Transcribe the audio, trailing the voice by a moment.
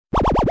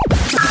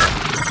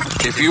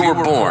If you were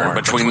born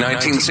between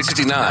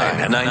 1969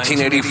 and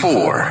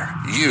 1984,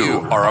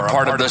 you are a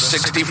part of the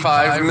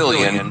 65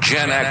 million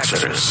Gen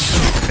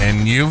Xers.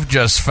 And you've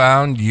just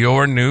found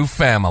your new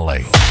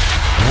family.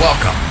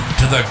 Welcome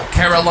to the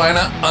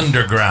Carolina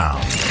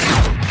Underground.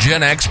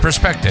 Gen X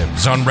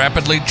perspectives on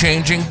rapidly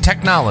changing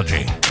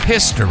technology,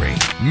 history,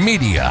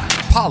 media,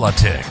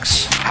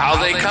 politics, how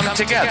they come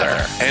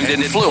together and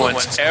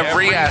influence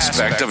every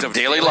aspect of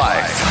daily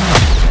life.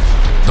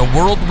 The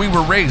world we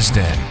were raised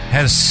in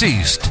has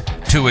ceased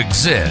to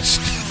exist,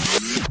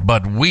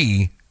 but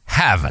we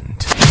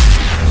haven't.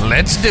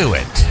 Let's do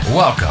it.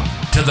 Welcome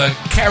to the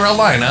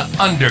Carolina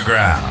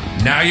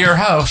Underground. Now your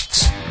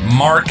hosts,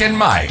 Mark and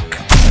Mike.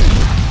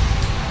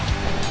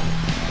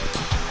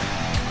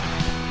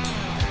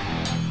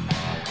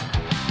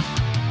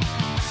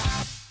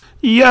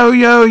 Yo,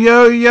 yo,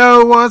 yo,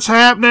 yo, what's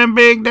happening,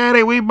 Big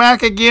Daddy? We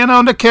back again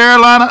on the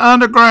Carolina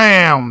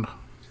Underground.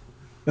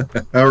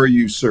 How are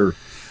you, sir?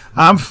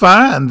 I'm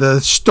fine.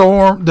 The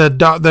storm,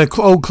 the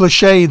old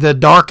cliche, the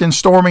dark and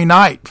stormy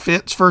night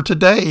fits for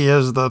today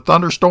as the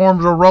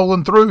thunderstorms are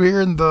rolling through here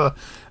in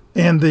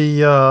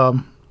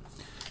the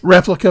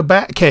replica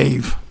Bat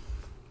Cave.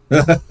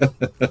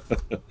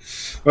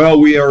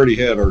 Well, we already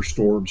had our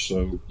storms,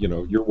 so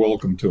you're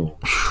welcome to them.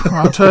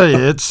 I'll tell you,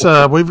 it's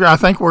I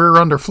think we're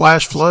under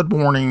flash flood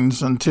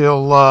warnings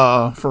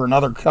until for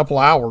another couple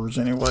hours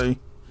anyway.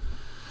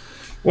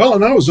 Well,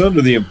 and I was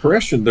under the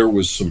impression there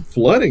was some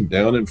flooding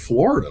down in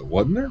Florida,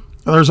 wasn't there?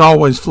 There's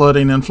always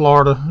flooding in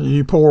Florida.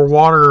 You pour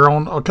water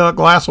on a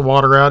glass of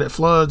water out, it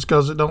floods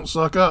because it don't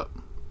suck up.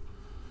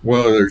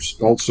 Well, there's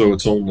also,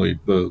 it's only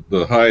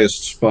the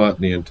highest spot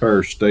in the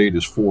entire state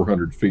is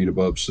 400 feet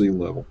above sea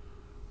level.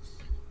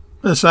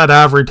 That's that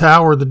ivory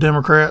tower the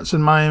Democrats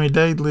in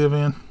Miami-Dade live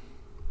in.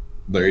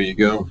 There you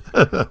go.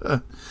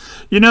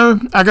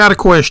 I got a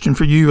question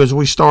for you as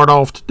we start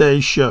off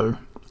today's show.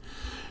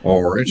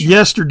 All right.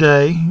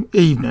 Yesterday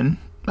evening,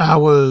 I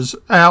was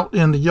out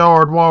in the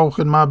yard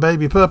walking my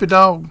baby puppy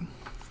dog,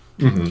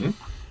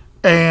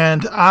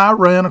 and I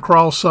ran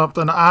across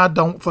something I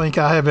don't think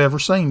I have ever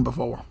seen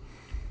before.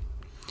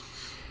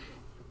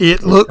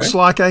 It looks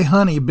like a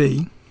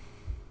honeybee.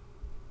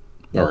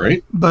 All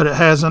right. But it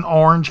has an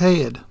orange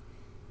head.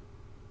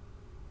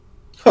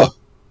 Huh.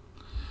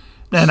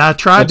 And I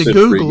tried That's to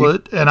Google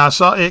intriguing. it, and I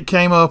saw it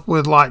came up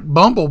with like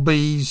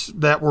bumblebees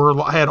that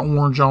had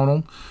orange on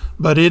them,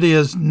 but it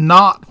is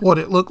not what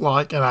it looked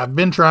like. And I've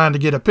been trying to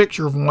get a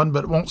picture of one,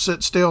 but it won't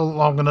sit still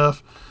long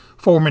enough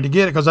for me to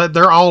get it because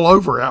they're all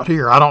over out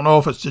here. I don't know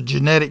if it's a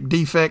genetic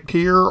defect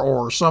here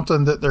or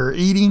something that they're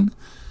eating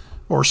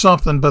or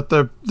something, but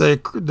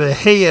the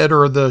head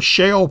or the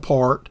shell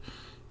part,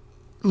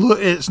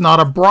 it's not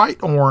a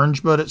bright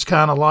orange, but it's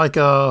kind of like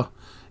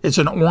it's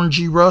an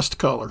orangey rust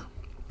color.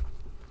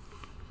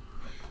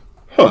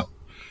 Huh.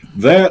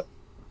 That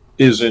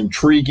is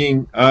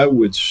intriguing. I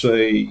would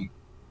say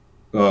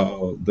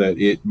that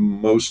it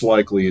most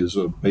likely is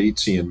a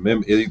Batesian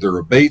mimic, either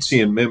a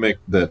Batesian mimic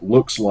that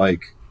looks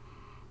like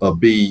a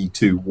bee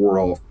to ward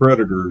off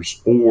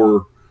predators,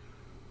 or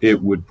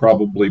it would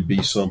probably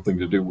be something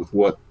to do with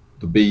what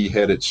the bee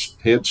had its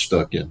head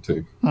stuck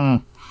into.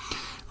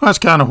 That's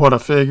kind of what I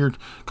figured,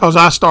 because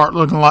I start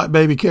looking like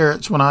baby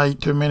carrots when I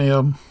eat too many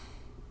of them.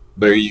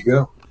 There you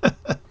go.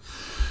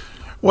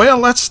 Well,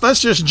 let's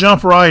just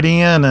jump right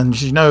in, and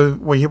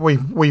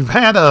we've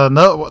had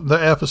the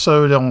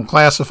episode on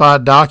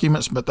classified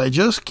documents, but they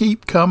just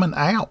keep coming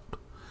out.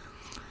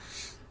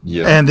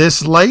 Yeah. And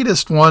this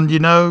latest one,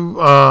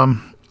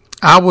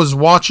 I was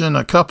watching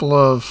a couple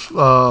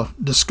of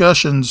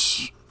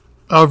discussions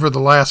over the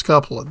last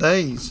couple of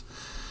days,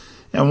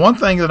 and one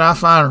thing that I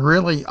find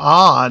really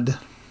odd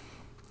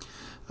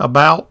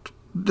about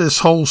this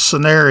whole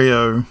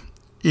scenario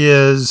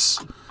is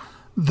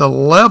the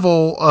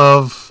level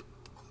of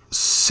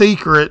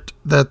secret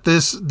that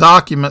this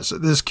documents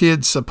that this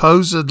kid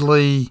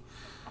supposedly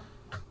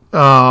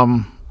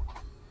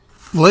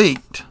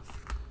leaked.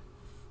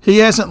 He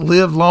hasn't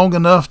lived long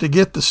enough to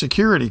get the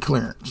security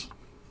clearance.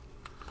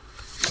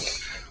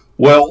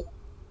 Well,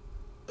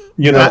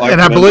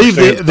 I believe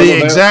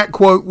the exact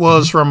quote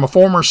was from a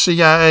former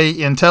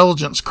CIA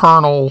intelligence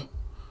colonel,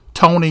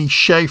 Tony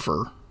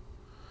Schaefer.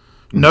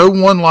 No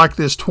one like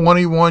this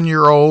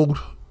 21-year-old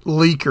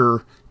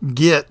leaker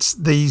gets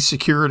these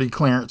security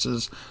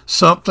clearances.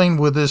 Something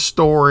with this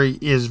story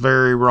is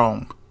very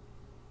wrong.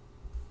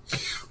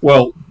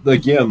 Well,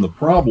 again, the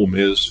problem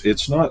is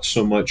it's not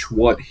so much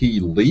what he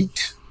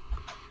leaked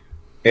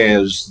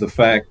as the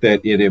fact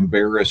that it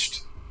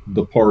embarrassed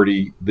the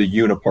party, the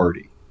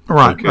Uniparty.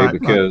 Right. Okay, right,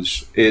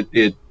 because right.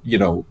 it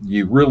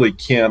you really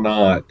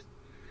cannot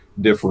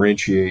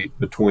differentiate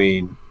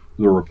between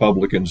the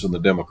Republicans and the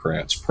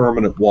Democrats.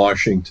 Permanent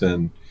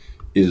Washington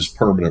is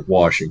permanent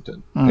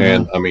Washington. Mm-hmm.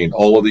 And I mean,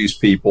 all of these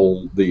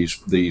people,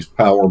 these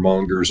power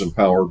mongers and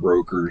power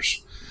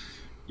brokers,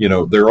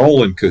 they're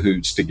all in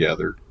cahoots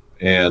together,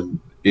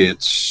 and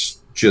it's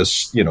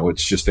just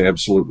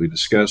absolutely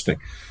disgusting.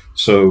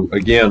 So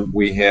again,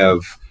 we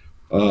have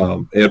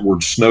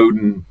Edward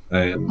Snowden,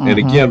 and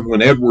again,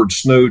 when Edward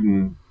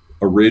Snowden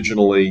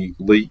originally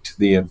leaked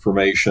the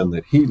information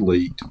that he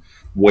leaked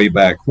way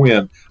back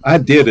when, I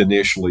did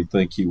initially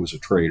think he was a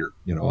traitor.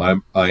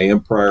 I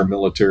am prior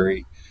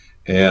military,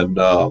 and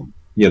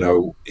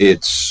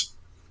it's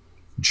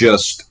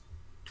just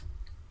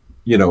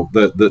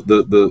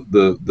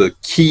the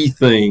key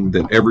thing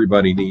that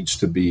everybody needs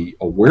to be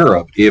aware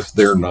of, if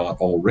they're not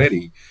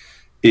already,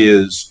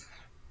 is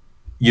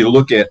you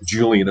look at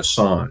Julian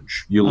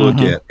Assange, you look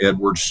at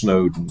Edward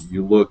Snowden,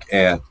 you look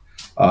at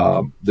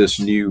this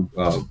new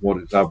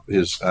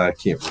I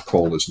can't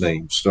recall his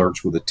name,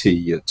 starts with a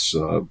T. It's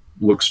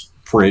looks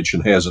French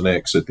and has an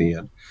X at the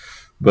end,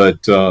 but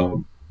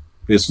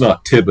it's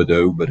not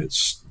Thibodeau, but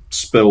it's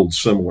spelled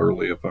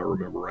similarly if I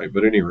remember right.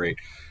 But at any rate,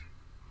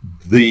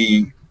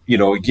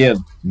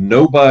 again,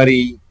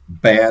 nobody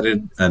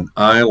batted an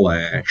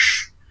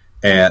eyelash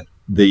at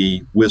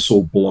the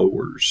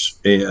whistleblowers,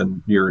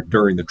 and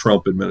during the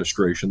Trump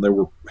administration, they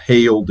were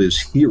hailed as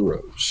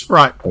heroes,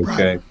 right?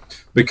 Okay, right.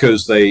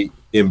 Because they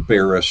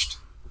embarrassed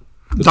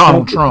the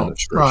Donald Trump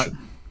administration,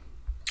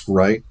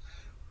 right?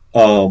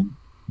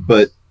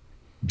 But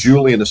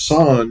Julian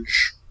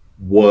Assange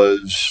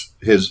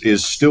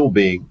is still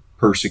being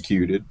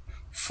persecuted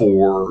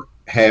for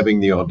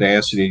having the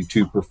audacity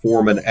to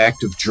perform an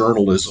act of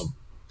journalism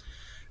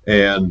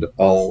and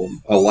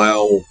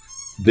allow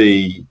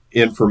the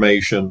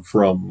information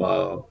from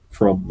the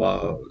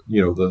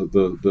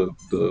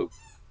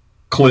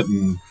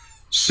Clinton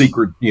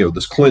secret,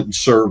 this Clinton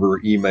server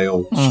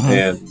emails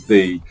and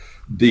the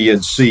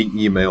DNC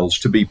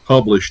emails to be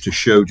published to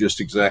show just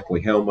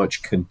exactly how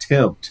much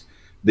contempt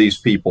these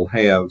people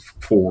have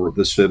for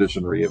the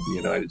citizenry of the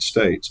United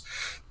States.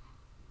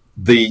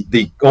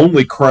 The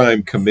only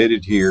crime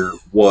committed here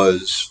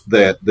was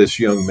that this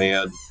young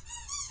man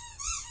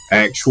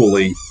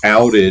actually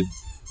outed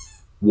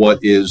what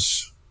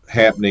is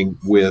happening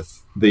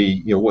with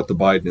what the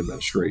Biden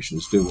administration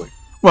is doing.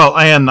 Well,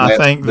 and I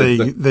think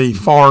the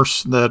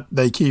farce that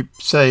they keep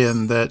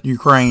saying that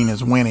Ukraine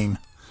is winning,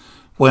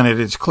 when it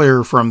is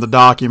clear from the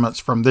documents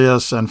from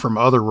this and from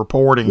other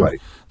reporting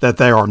that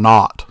they are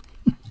not.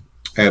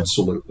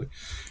 Absolutely.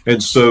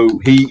 And so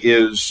he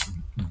is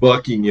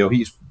bucking,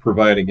 he's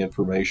providing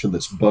information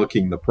that's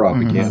bucking the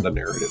propaganda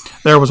narrative.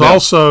 There was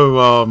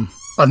also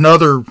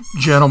another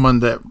gentleman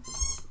that,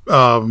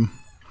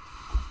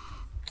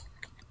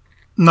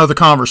 another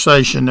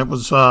conversation that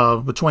was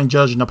between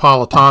Judge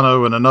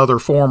Napolitano and another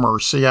former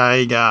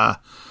CIA guy.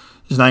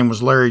 His name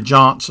was Larry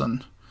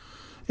Johnson.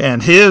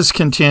 And his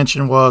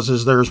contention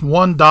is there's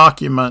one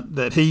document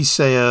that he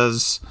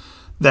says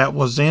that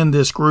was in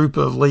this group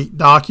of leaked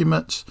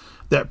documents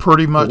that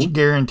pretty much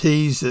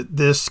guarantees that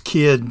this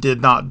kid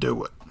did not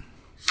do it.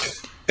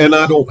 And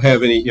I don't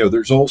have any,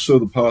 there's also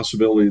the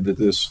possibility that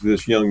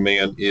this young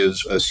man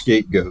is a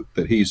scapegoat,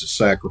 that he's a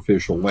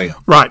sacrificial lamb.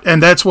 Right.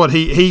 And that's what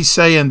he's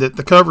saying, that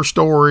the cover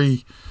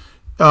story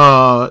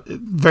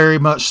very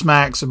much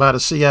smacks about a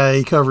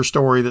CIA cover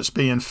story that's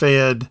being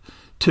fed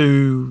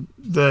to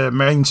the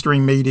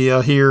mainstream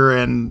media here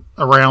and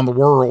around the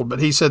world.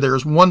 But he said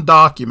there's one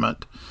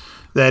document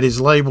that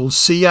is labeled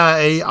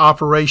CIA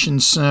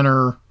Operations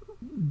Center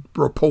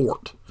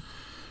Report.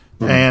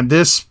 And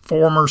this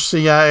former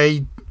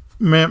CIA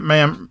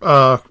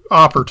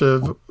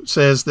operative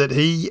says that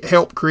he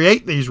helped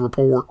create these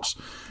reports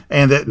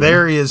and that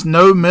there is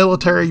no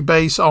military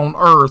base on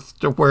Earth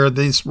to where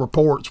these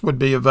reports would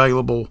be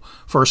available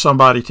for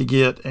somebody to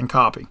get and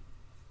copy.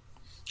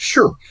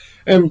 Sure.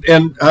 And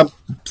I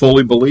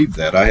fully believe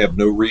that. I have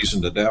no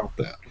reason to doubt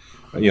that,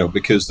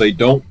 because they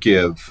don't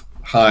give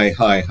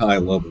high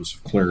levels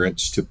of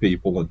clearance to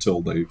people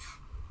until they've,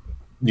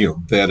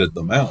 vetted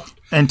them out.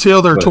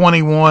 Until they're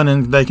 21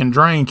 and they can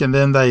drink, and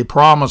then they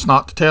promise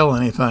not to tell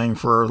anything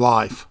for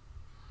life.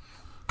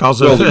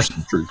 There's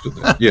some truth to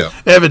that. Yeah.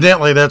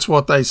 Evidently, that's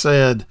what they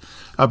said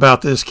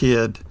about this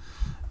kid.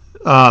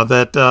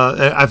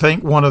 I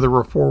think one of the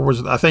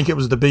reports I think it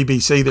was the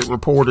BBC that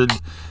reported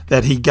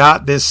that he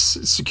got this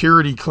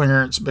security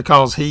clearance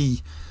because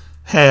he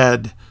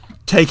had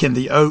taken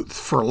the oath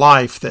for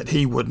life that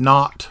he would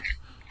not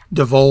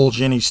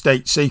divulge any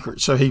state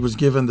secrets. So he was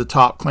given the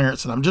top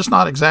clearance, and I'm just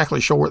not exactly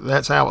sure that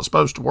that's how it's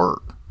supposed to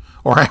work,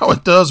 or how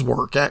it does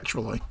work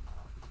actually.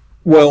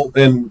 Well,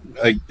 and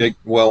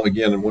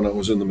again, when I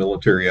was in the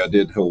military, I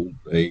did hold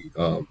a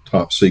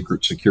top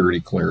secret security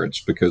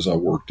clearance because I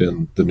worked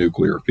in the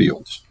nuclear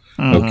fields.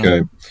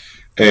 Okay.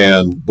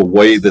 And the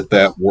way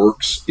that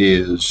works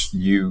is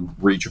you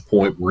reach a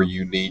point where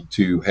you need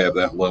to have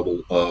that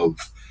level of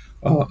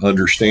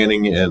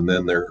understanding. And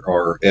then there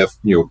are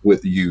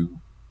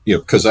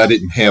because I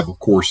didn't have, of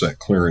course, that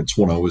clearance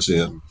when I was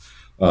in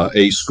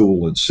A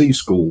school and C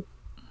school.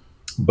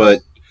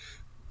 But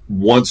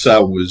once I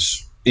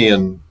was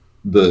in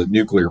the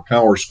nuclear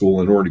power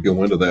school, in order to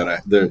go into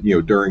that,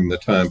 during the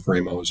time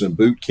frame I was in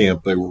boot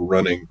camp, they were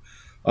running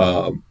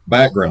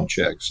background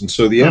checks. And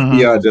so the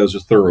FBI does a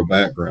thorough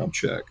background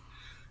check.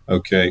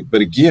 Okay.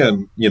 But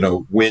again,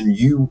 when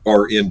you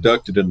are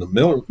inducted in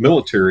the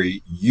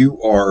military,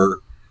 you are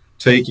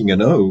taking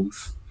an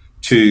oath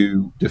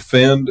to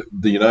defend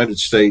the United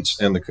States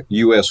and the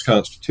U.S.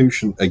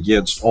 Constitution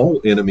against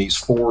all enemies,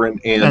 foreign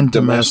and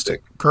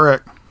domestic.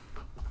 Correct.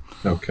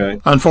 Okay.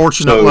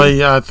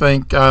 Unfortunately, I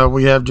think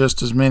we have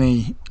just as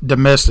many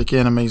domestic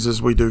enemies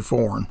as we do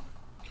foreign.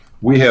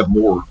 We have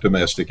more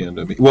domestic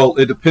enemies. Well,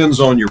 it depends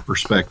on your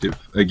perspective.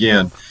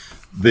 Again,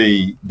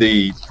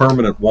 the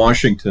permanent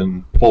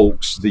Washington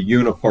folks, the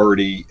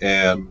Uniparty,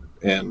 and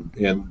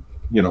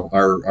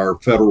our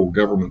federal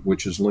government,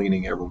 which is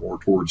leaning ever more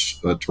towards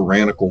a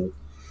tyrannical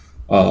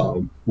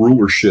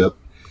rulership,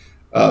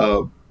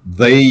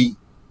 they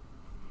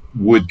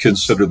would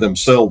consider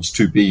themselves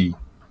to be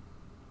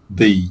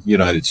the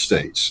United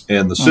States,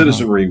 and the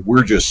citizenry,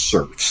 we're just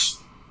serfs.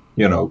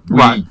 We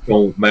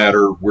don't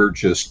matter. We're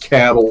just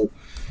cattle,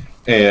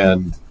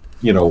 and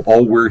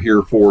all we're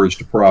here for is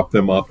to prop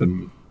them up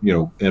and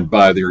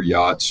buy their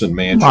yachts and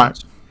mansions.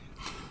 Right.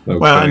 Okay.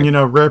 Well,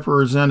 and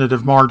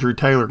Representative Marjorie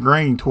Taylor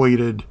Greene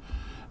tweeted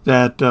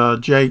that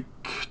Jake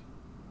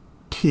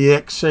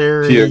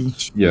Teixeira.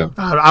 Yeah.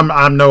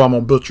 I know I'm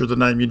gonna butcher the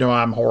name.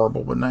 I'm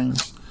horrible with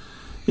names.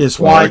 Is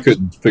I white,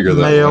 couldn't figure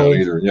that male, out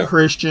either. Yeah.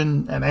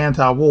 Christian, and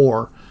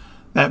anti-war.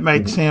 That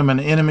makes him an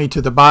enemy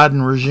to the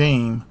Biden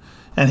regime.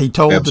 And he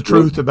told the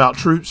truth about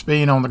troops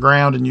being on the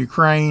ground in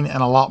Ukraine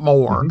and a lot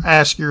more.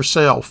 Ask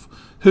yourself,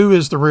 who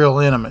is the real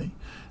enemy?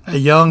 A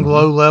young,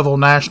 low-level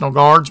National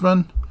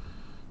Guardsman,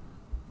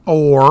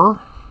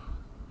 or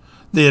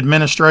the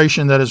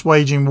administration that is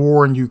waging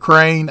war in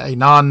Ukraine, a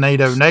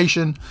non-NATO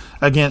nation,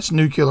 against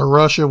nuclear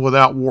Russia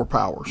without war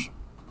powers?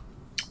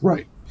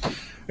 Right.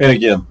 And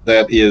again,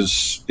 that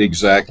is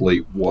exactly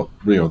what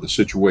the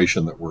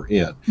situation that we're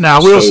in. Now,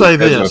 I will say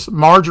this: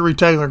 Marjorie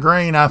Taylor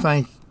Greene, I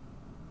think,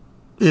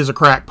 is a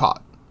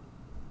crackpot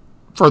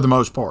for the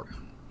most part.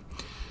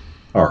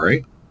 All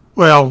right.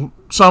 Well,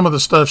 some of the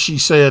stuff she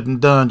said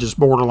and done just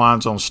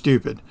borderlines on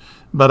stupid,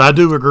 but I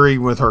do agree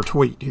with her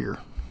tweet here.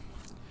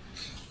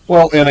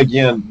 Well, and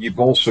again, you've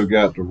also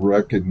got to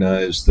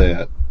recognize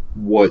that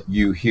what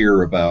you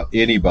hear about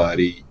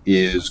anybody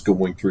is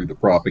going through the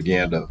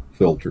propaganda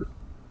filter.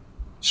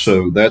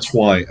 So that's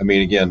why,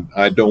 again,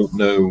 I don't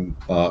know,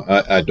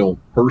 I don't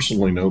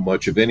personally know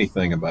much of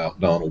anything about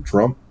Donald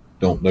Trump,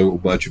 don't know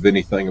much of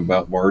anything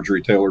about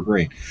Marjorie Taylor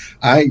Greene.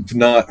 I've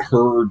not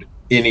heard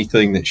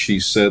anything that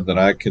she said that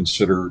I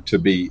consider to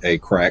be a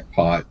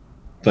crackpot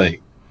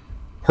thing,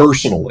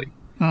 personally.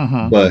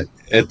 But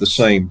at the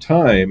same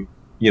time,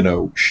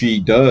 she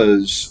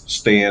does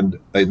stand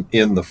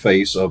in the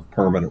face of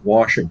permanent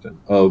Washington,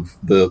 of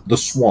the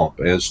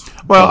swamp, as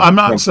well. I'm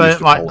not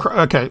saying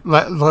okay.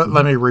 Let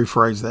me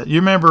rephrase that.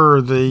 You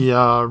remember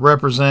the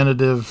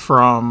representative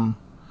from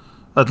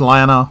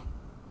Atlanta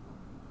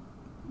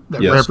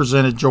that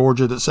represented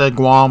Georgia that said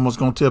Guam was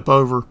going to tip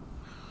over?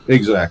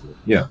 Exactly.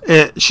 Yeah.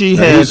 She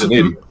has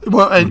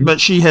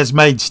but she has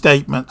made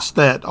statements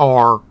that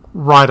are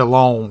right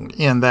along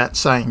in that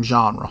same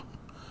genre.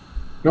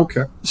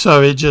 Okay.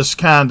 So it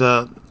just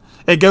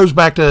it goes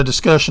back to a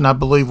discussion I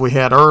believe we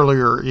had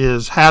earlier,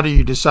 is how do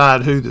you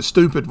decide who the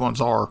stupid ones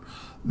are?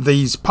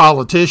 These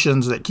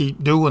politicians that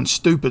keep doing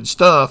stupid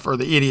stuff, or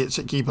the idiots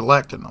that keep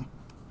electing them?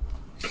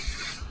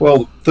 Well,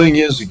 the thing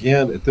is,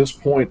 again, at this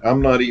point,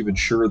 I'm not even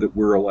sure that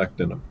we're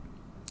electing them.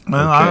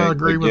 Well, I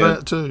agree with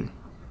that too.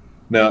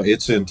 Now,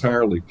 it's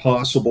entirely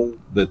possible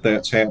that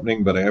that's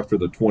happening, but after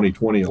the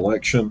 2020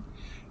 election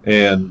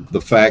and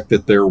the fact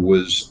that there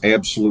was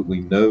absolutely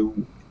no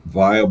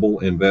viable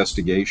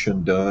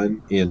investigation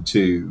done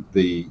into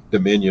the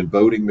Dominion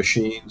voting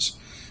machines,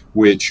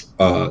 which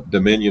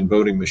Dominion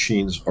voting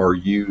machines are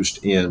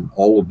used in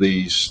all of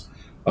these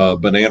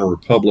Banana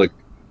Republic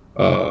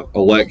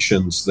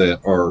elections that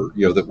are,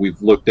 that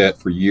we've looked at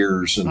for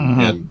years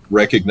and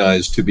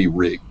recognized to be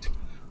rigged.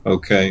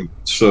 Okay.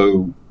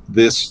 So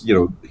this,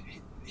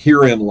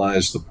 herein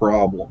lies the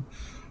problem.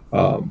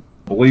 I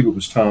believe it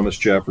was Thomas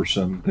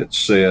Jefferson that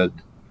said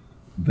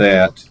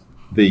that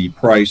the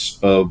price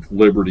of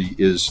liberty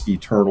is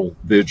eternal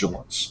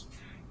vigilance.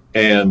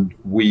 And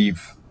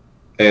we've,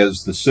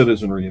 as the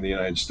citizenry of the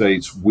United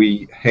States,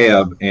 we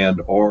have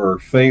and are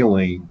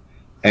failing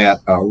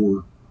at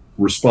our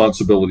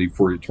responsibility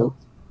for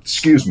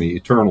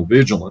eternal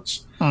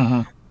vigilance.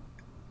 And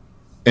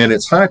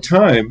it's high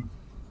time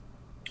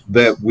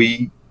that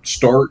we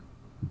start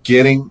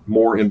getting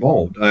more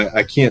involved.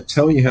 I can't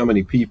tell you how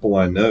many people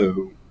I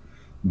know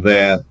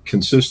that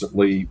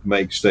consistently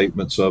make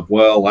statements of,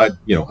 well, I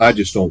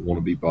just don't want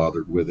to be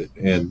bothered with it.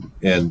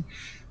 And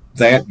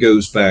that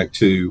goes back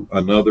to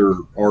another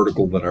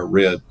article that I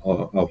read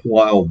a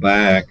while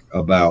back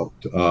about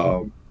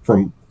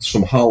from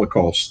some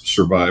Holocaust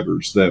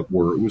survivors it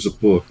was a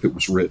book that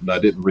was written. I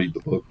didn't read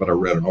the book, but I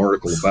read an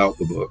article about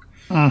the book.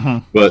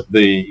 But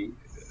the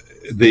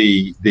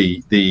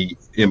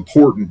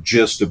important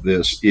gist of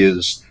this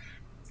is,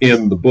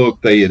 in the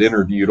book, they had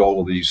interviewed all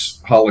of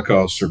these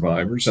Holocaust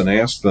survivors and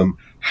asked them,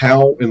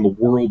 how in the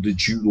world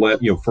did you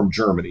let, from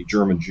Germany,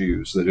 German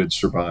Jews that had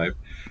survived,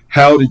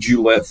 how did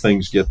you let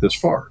things get this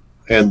far?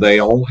 And they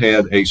all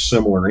had a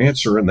similar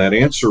answer. And that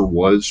answer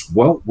was,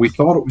 well, we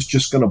thought it was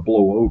just going to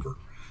blow over.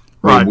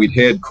 I mean, we'd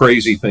had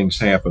crazy things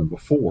happen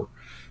before,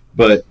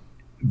 but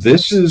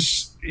this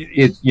is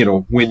it. You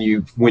know, when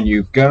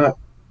you've got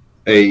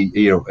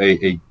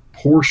a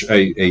portion,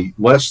 a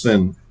less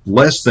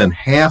than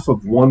half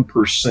of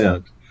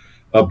 1%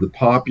 of the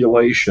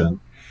population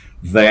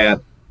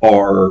that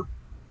are,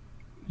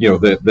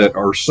 that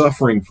are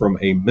suffering from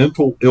a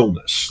mental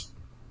illness.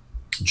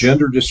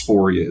 Gender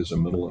dysphoria is a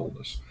mental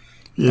illness.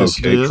 Yes,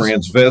 okay, it is.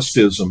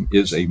 Transvestism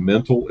is a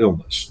mental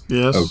illness.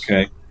 Yes.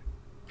 Okay,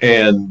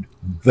 and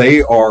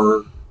they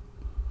are,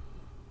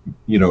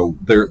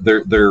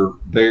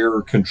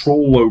 their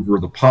control over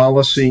the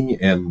policy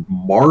and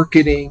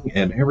marketing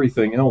and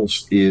everything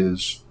else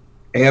is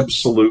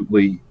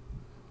absolutely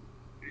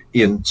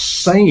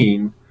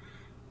insane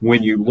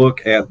when you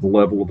look at the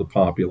level of the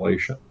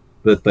population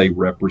that they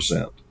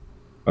represent.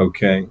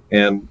 Okay,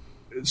 and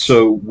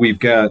so we've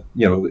got,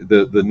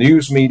 the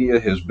news media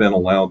has been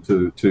allowed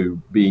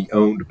to be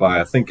owned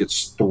by, I think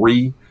it's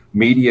 3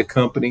 media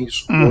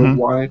companies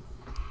worldwide.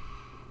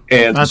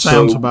 And that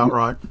sounds about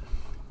right.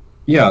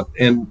 Yeah,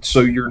 and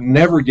so you're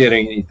never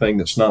getting anything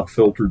that's not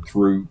filtered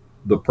through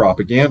the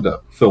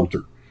propaganda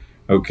filter.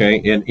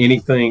 Okay, and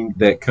anything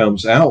that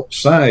comes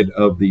outside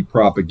of the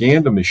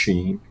propaganda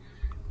machine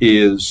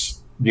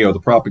is, the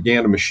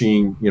propaganda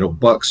machine,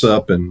 bucks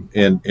up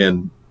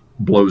and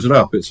blows it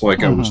up. It's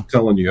like I was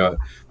telling you,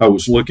 I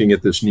was looking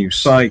at this new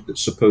site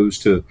that's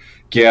supposed to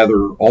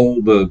gather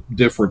all the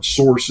different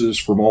sources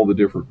from all the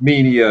different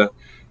media,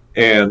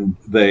 and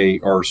they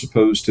are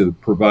supposed to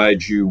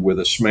provide you with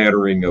a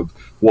smattering of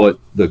what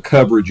the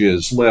coverage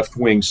is, left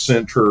wing,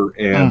 center,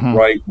 and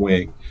right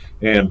wing,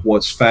 and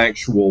what's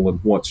factual and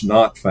what's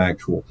not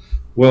factual.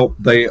 Well,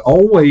 they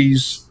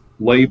always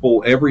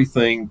label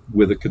everything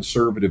with a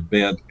conservative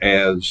bent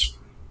as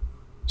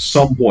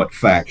somewhat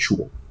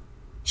factual,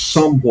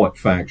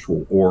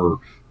 or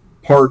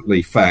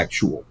partly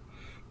factual.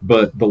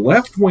 But the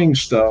left-wing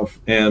stuff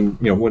and,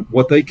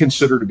 what they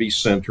consider to be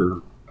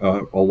center,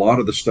 a lot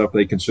of the stuff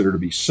they consider to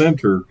be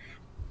center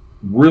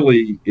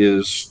really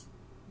is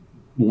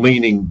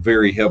leaning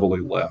very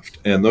heavily left.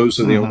 And those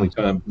are the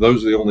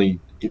only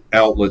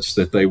outlets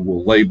that they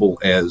will label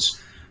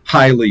as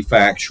highly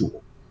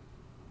factual.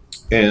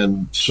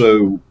 And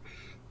so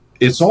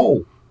it's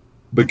all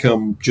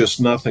become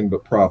just nothing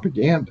but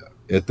propaganda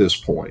at this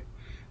point.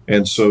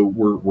 And so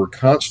we're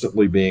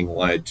constantly being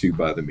lied to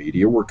by the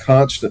media. We're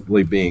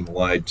constantly being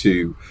lied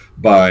to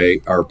by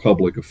our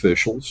public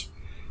officials.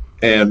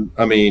 And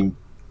I mean,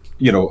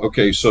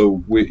 okay,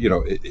 so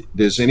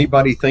does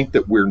anybody think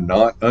that we're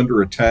not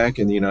under attack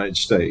in the United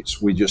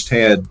States? We just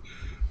had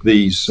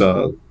these,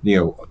 what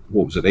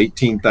was it,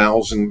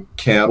 18,000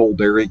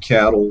 dairy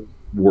cattle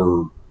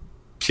were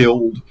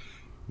killed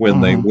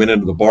when they went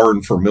into the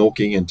barn for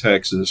milking in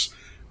Texas.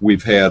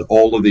 We've had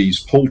all of these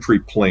poultry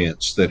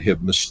plants that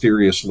have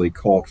mysteriously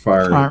caught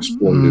fire and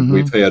exploded.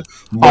 We've had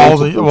all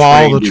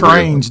the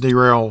trains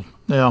derailed.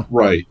 Yeah.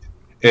 Right.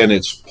 And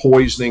it's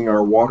poisoning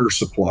our water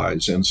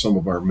supplies in some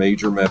of our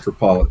major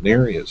metropolitan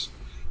areas.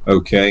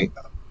 Okay.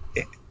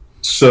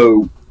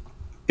 So,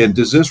 and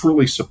does this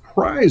really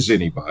surprise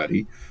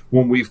anybody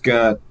when we've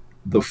got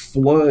the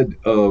flood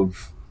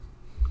of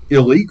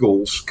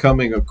illegals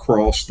coming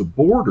across the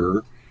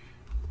border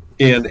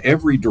in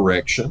every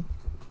direction?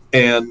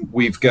 And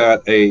we've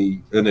got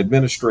an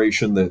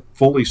administration that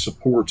fully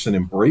supports and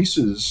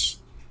embraces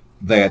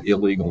that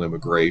illegal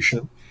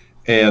immigration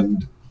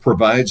and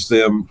provides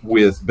them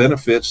with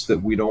benefits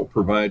that we don't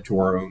provide to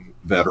our own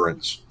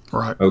veterans.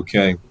 Right.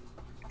 Okay.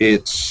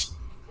 It's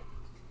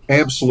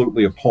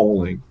absolutely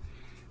appalling.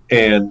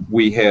 And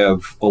we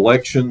have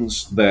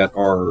elections that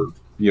are,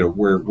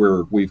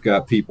 where we've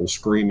got people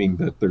screaming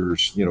that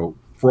there's,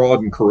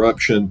 fraud and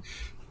corruption,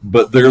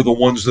 but they're the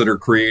ones that are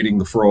creating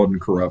the fraud and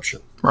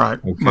corruption.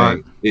 Right. Okay.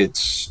 Right.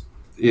 It's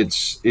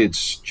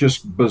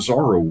just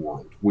bizarro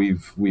world.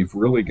 We've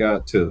really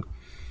got to,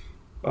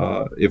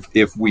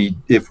 if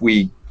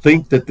we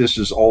think that this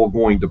is all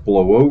going to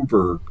blow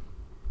over,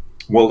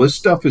 well, this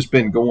stuff has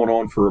been going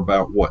on for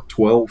about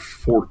 12,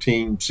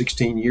 14,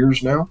 16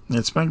 years now.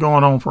 It's been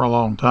going on for a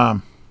long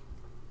time.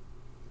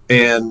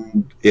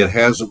 And it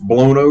hasn't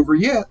blown over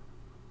yet.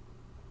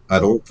 I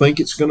don't think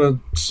it's going to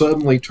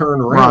suddenly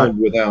turn around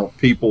without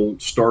people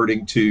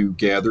starting to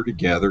gather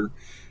together.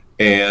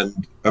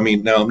 And I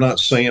mean, now I'm not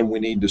saying we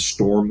need to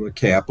storm the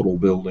Capitol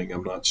building.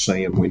 I'm not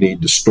saying we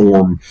need to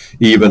storm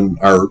even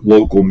our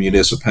local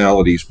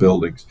municipalities'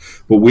 buildings.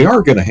 But we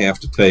are going to have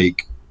to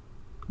take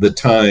the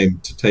time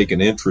to take an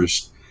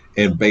interest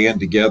and band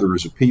together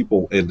as a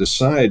people and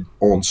decide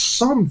on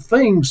some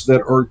things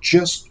that are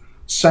just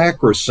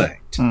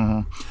sacrosanct.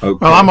 Okay.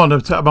 Well, I'm going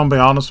to be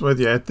honest with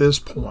you at this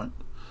point.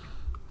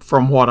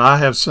 From what I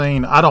have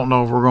seen, I don't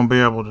know if we're going to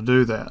be able to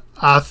do that.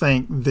 I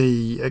think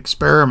the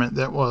experiment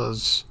that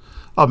was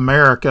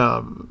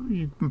America,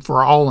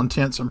 for all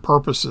intents and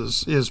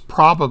purposes, is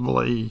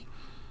probably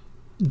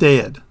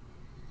dead.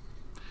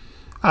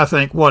 I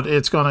think what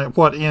is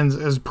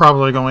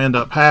probably going to end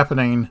up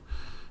happening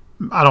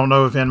I don't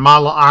know if in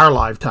our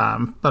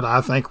lifetime, but I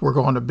think we're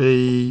going to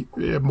be,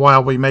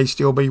 while we may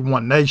still be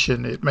one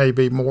nation, it may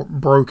be more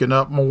broken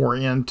up more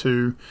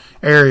into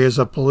areas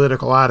of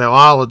political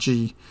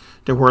ideology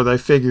to where they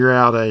figure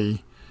out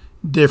a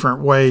different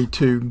way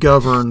to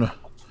govern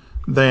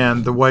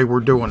than the way we're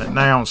doing it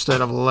now,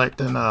 instead of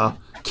electing a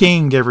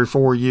king every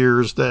 4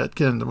 years that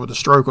can, with a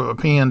stroke of a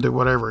pen, do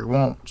whatever he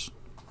wants.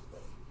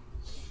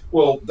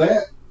 Well,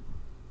 that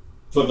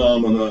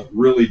phenomena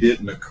really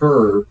didn't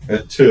occur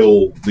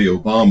until the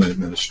Obama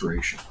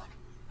administration.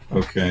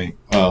 Okay,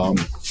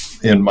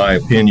 in my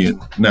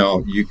opinion.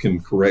 Now you can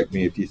correct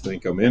me if you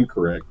think I'm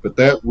incorrect, but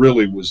that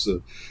really was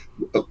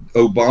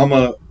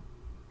Obama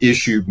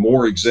issued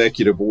more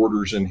executive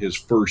orders in his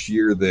first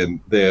year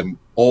than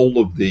all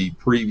of the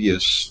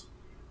previous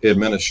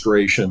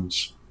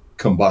administrations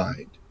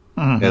combined,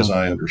 as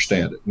I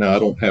understand it. Now I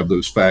don't have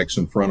those facts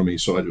in front of me,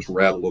 so I just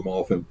rattle them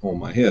off on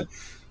my head.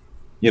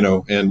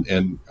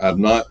 And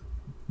I'm not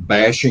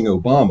bashing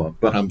Obama,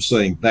 but I'm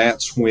saying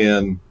that's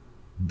when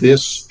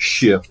this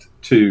shift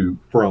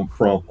from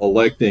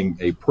electing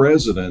a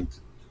president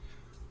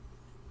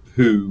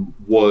who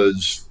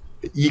was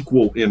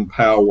equal in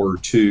power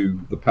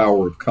to the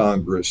power of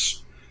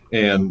Congress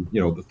and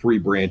the three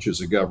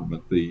branches of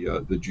government,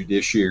 the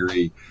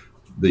judiciary,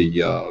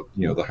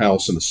 the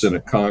House and the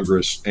Senate,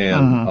 Congress,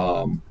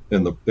 and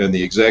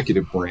the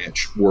executive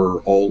branch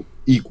were all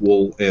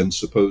equal and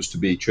supposed to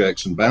be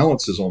checks and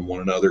balances on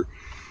one another.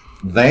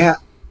 That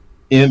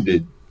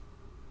ended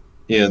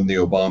in the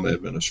Obama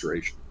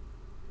administration,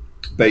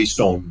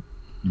 based on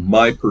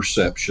my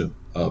perception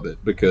of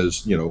it,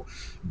 because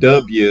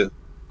W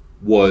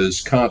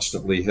was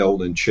constantly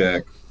held in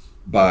check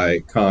by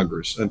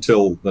Congress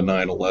until the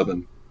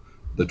 9/11,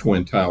 the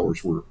Twin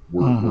Towers were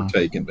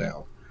taken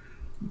down.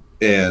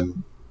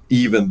 And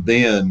even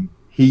then,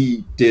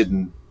 he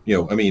didn't,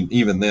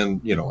 even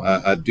then,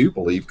 I do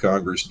believe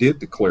Congress did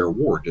declare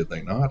war, did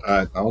they not?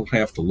 I'll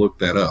have to look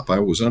that up. I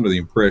was under the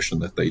impression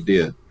that they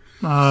did.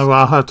 Well,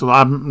 I'll have to.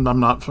 I'm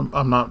not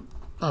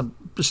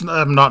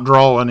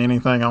drawing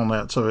anything on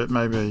that, so it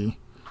may be.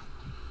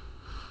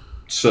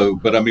 So,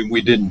 but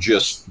we didn't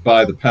just,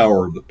 by the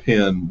power of the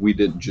pen, we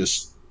didn't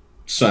just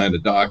sign a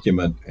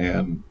document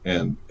and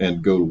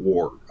go to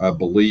war. I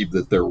believe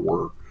that there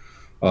were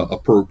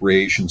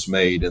appropriations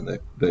made and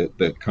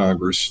that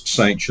Congress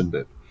sanctioned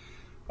it.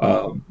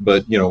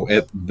 But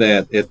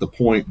at the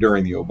point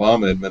during the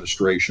Obama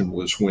administration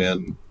was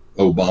when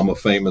Obama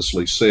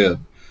famously said,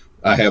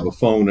 "I have a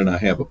phone and I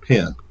have a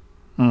pen."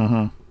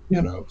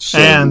 So,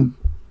 and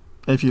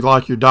if you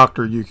like your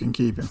doctor, you can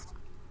keep him.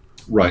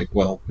 Right.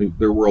 Well,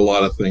 there were a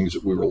lot of things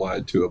that we were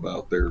lied to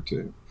about there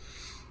too.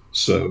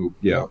 So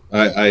yeah,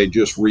 I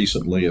just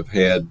recently have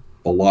had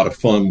a lot of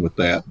fun with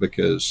that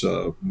because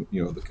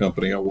the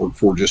company I work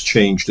for just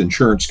changed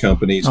insurance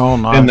companies. Oh,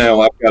 nice. And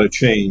now I've got to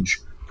change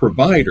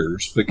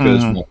providers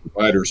because my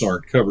providers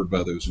aren't covered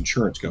by those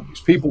insurance companies.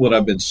 People that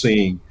I've been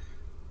seeing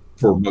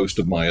for most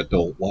of my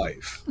adult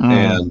life,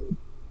 and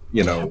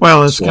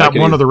well, it's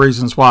one of the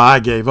reasons why I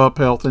gave up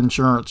health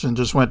insurance and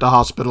just went to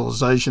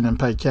hospitalization and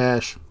pay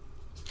cash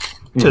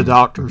to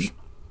doctors.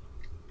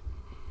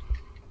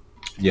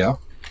 Yeah.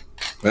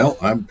 Well,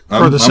 I'm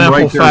for the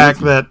simple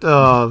fact that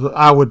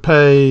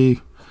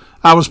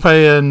I was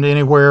paying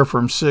anywhere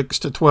from $600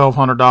 to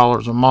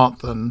 $1,200 a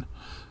month and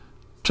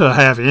to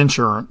have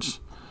insurance.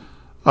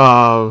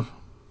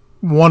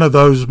 One of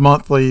those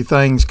monthly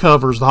things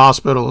covers the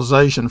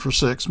hospitalization for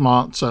 6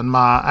 months, and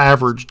my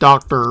average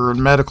doctor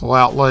and medical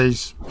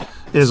outlays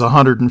is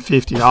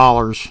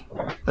 $150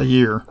 a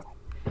year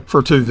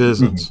for 2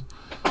 visits.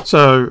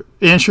 So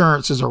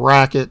insurance is a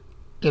racket.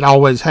 It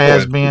always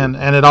has been,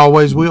 and it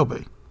always will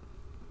be.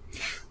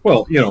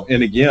 Well,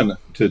 and again,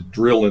 to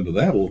drill into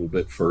that a little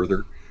bit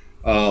further,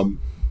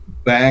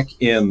 back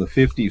in the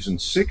 50s and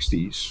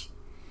 60s,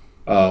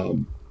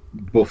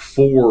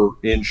 before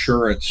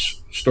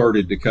insurance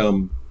started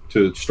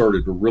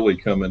to really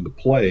come into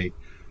play,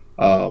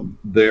 a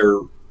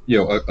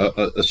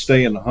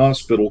stay in the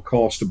hospital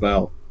cost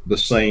about the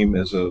same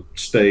as a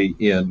stay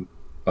in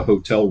a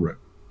hotel room,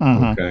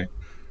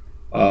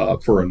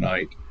 for a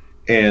night.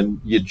 And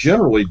you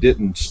generally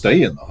didn't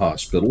stay in the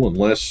hospital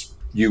unless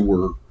you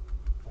were,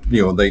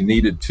 they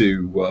needed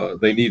to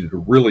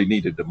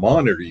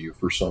monitor you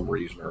for some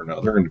reason or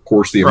another. And of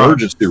course, the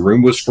emergency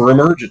room was for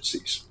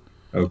emergencies.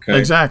 Okay.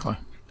 Exactly.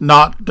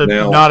 Not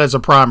as a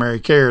primary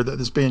care that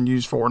it's being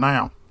used for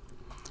now.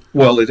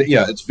 Well,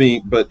 it's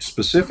being, but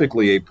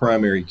specifically a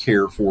primary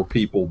care for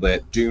people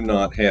that do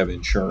not have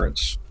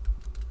insurance.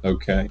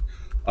 Okay.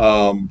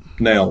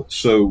 Now,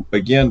 so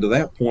again, to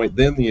that point,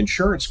 then the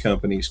insurance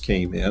companies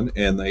came in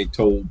and they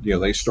told,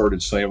 they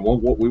started saying, well,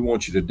 what we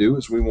want you to do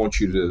is we want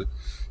you to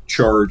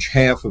charge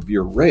half of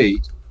your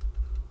rate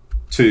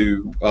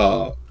to,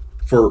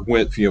 for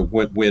when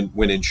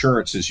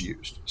insurance is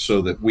used,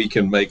 so that we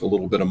can make a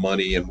little bit of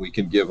money and we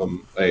can give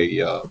them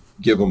a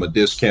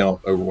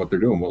discount over what they're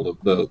doing. Well,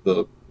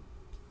 the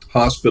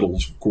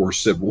hospitals, of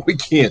course, said, well, we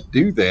can't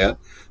do that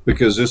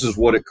because this is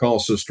what it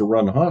costs us to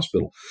run the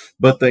hospital.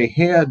 But they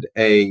had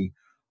a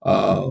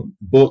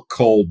book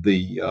called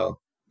the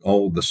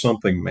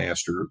something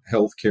master,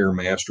 healthcare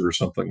master, or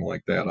something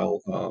like that.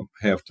 I'll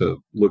have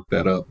to look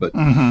that up. But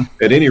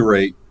at any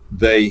rate,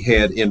 they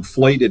had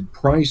inflated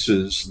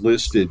prices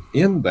listed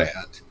in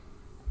that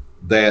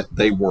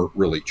they weren't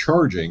really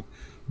charging,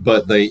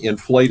 but they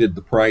inflated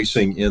the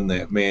pricing in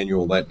that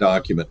manual, that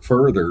document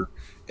further,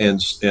 and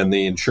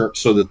the insurance,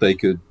 so that they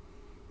could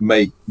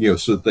meet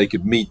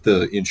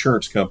the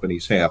insurance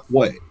companies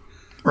halfway.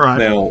 Right.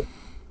 Now,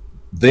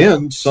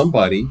 then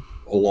somebody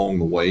along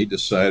the way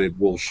decided,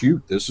 well,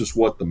 shoot, this is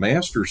what the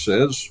master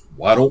says.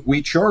 Why don't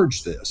we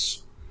charge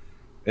this?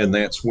 And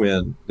that's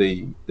when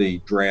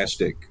the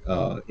drastic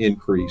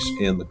increase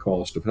in the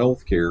cost of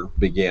healthcare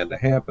began to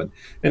happen.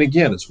 And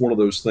again, it's one of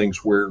those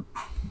things where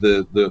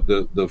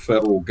the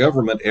federal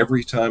government,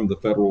 every time the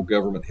federal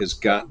government has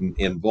gotten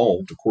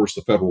involved, of course,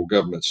 the federal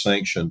government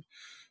sanctioned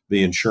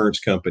the insurance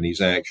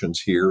company's actions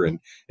here and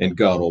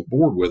got on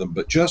board with them.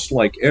 But just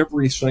like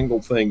every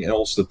single thing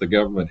else that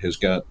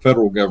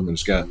federal government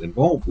has gotten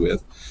involved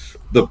with,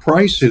 the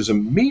price has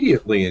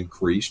immediately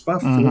increased by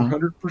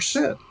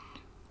 400%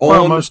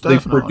 on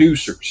the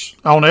producers.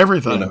 On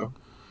everything.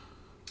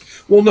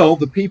 Well, no,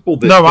 the people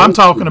that... No, I'm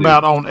talking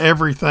about on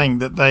everything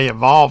that they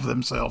involve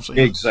themselves in.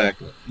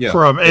 Exactly. Yeah.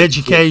 From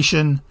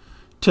education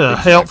to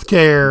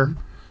healthcare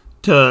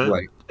to...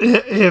 Right.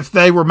 If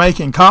they were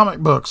making comic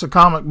books, a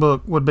comic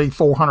book would be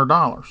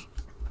 $400.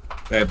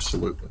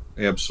 Absolutely.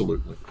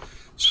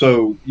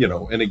 So,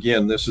 and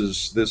again, this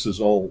is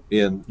all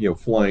in,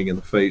 flying in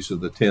the face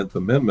of the 10th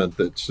Amendment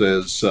that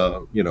says,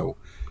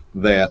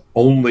 that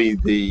only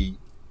the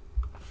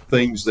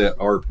things that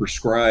are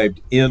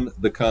prescribed in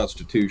the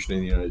Constitution of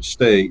the United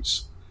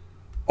States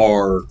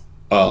are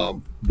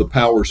the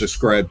powers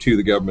ascribed to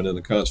the government in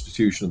the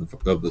Constitution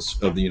of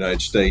the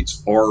United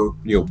States are,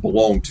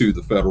 belong to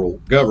the federal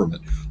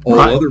government. All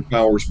other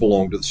powers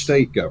belong to the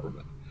state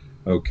government.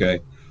 Okay.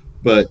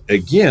 But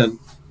again,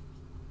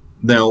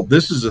 now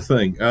this is the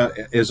thing.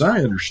 As I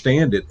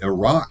understand it,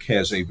 Iraq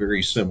has a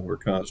very similar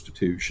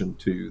constitution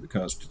to the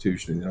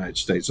Constitution of the United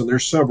States. And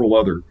there's several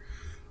other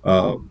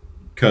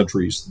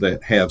countries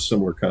that have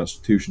similar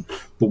constitutions.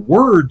 The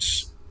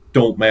words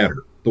don't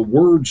matter. The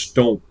words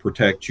don't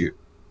protect you.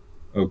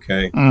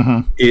 Okay.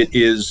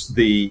 It's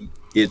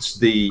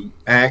the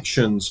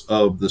actions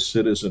of the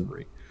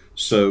citizenry.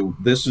 So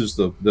this is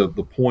the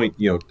point,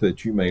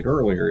 that you made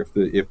earlier.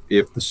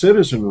 If the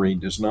citizenry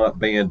does not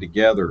band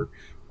together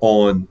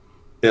on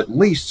at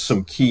least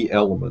some key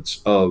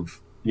elements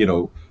of,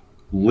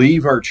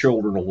 leave our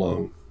children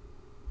alone,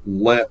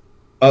 let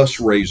us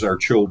raise our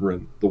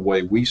children the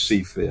way we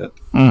see fit.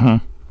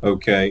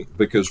 Okay.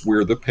 Because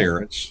we're the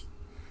parents.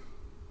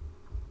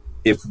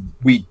 If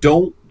we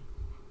don't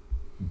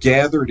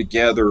gather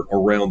together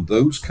around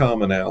those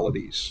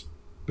commonalities,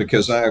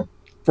 because I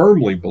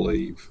firmly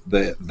believe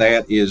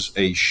that is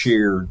a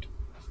shared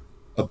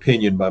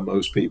opinion by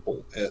most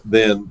people,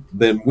 then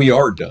we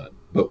are done.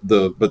 But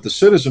the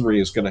citizenry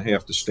is going to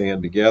have to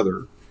stand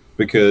together,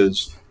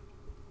 because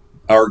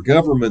our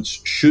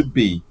governments should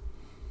be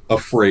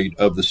afraid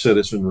of the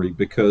citizenry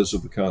because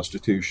of the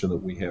Constitution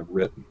that we have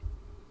written.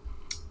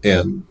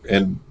 And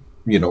I'm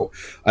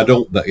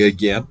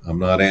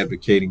not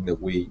advocating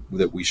that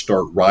we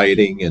start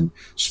rioting and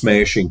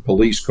smashing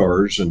police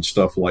cars and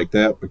stuff like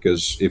that,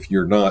 because if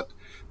you're not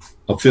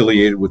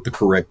affiliated with the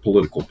correct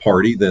political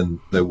party, then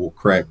they will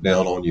crack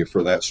down on you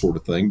for that sort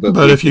of thing.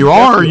 But if you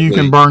are, you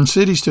can burn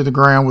cities to the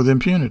ground with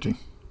impunity.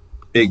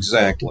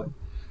 Exactly.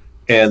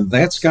 And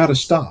that's got to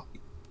stop.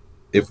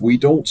 If we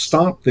don't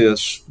stop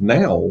this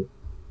now,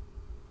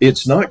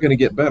 it's not going to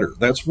get better.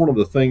 That's one of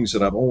the things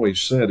that I've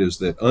always said, is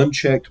that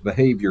unchecked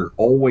behavior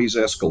always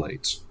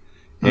escalates.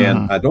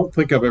 And I don't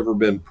think I've ever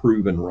been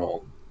proven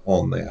wrong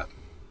on that.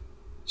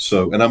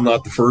 So, and I'm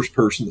not the first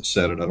person that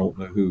said it. I don't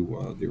know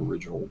who the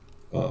original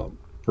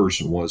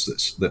person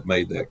was that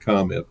made that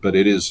comment, but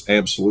it is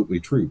absolutely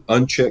true.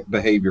 Unchecked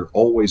behavior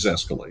always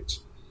escalates.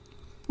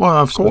 Well,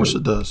 of course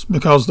it does,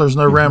 because there's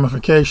no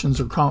ramifications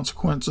or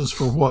consequences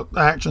for what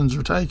actions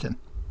are taken.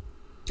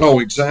 Oh,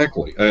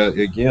 exactly.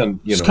 Again,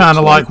 it's kind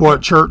of like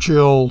what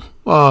Churchill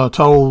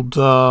told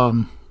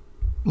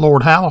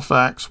Lord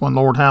Halifax when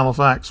Lord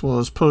Halifax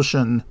was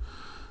pushing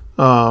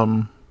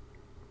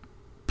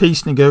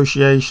peace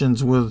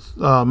negotiations with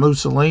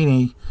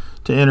Mussolini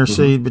to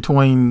intercede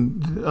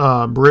between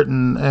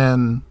Britain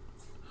and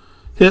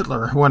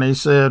Hitler, when he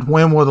said,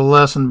 "When will the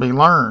lesson be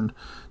learned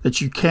that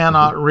you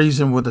cannot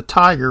reason with a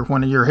tiger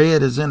when your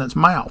head is in its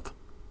mouth?"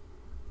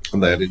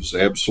 And that is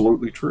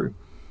absolutely true.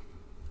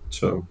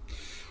 So,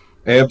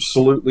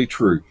 absolutely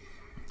true.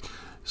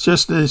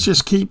 It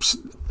just keeps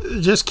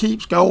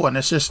going.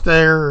 It's just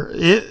there.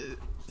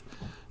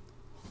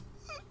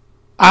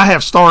 I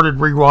have started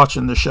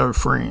rewatching the show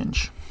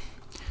Fringe.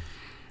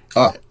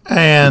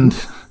 And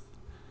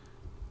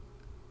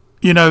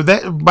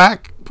that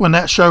back when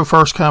that show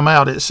first came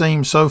out, it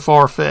seemed so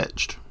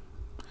far-fetched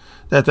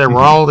that there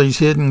were all these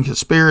hidden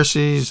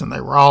conspiracies, and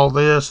they were all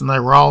this and they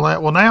were all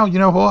that. Well, now, you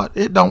know what?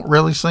 It don't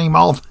really seem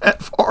all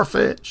that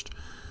far-fetched.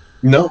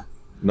 No,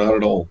 Not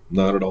at all.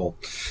 Not at all.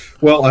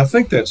 Well, I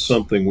think that's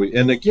something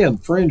and again,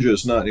 Fringe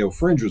is not,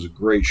 Fringe was a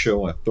great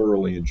show. I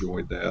thoroughly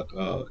enjoyed that,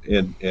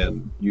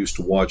 and used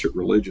to watch it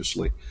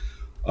religiously.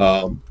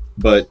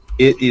 But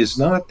it is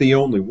not the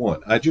only one.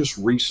 I just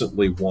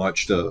recently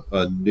watched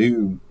a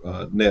new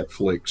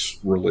Netflix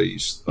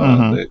release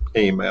that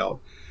came out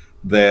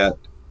that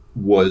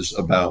was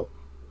about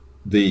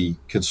the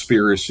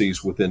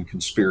conspiracies within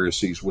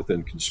conspiracies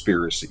within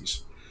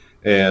conspiracies.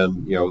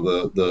 And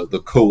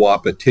the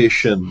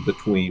co-opetition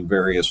between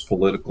various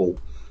political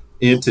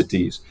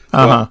entities.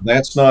 Well,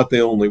 that's not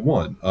the only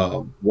one.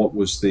 What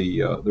was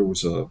there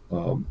was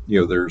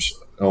there's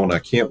and I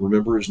can't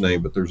remember his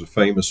name, but there's a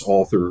famous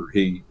author.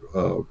 He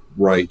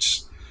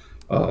writes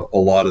a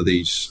lot of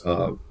these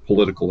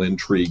political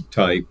intrigue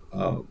type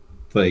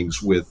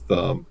things with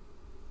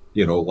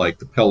like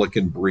the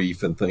Pelican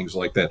Brief and things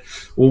like that.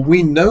 Well,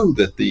 we know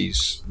that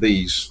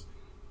these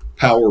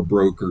power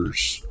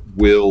brokers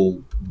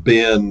will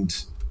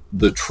bend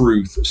the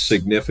truth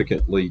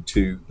significantly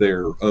to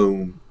their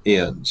own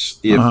ends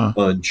if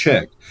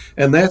unchecked.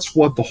 And that's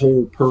what the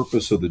whole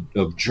purpose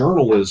of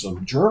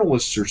journalism.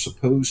 Journalists are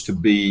supposed to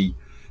be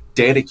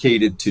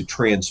dedicated to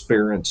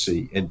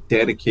transparency and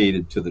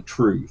dedicated to the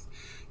truth.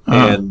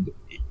 And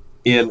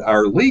in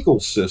our legal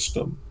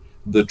system,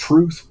 the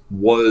truth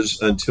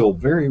was until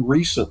very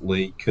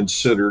recently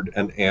considered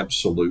an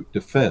absolute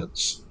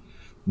defense.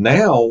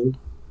 Now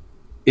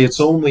it's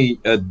only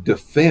a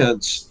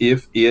defense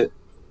if it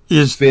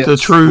is the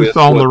truth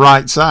on the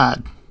right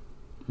side.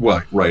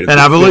 Well, right. And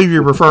I believe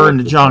you're referring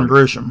to John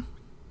Grisham.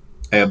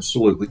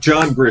 Absolutely.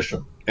 John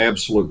Grisham.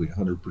 Absolutely.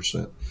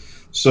 100%.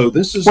 So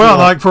this is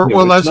even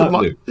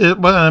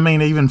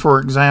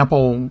for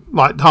example,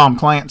 like Tom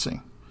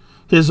Clancy,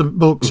 his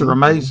books are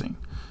amazing.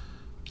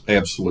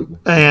 Absolutely.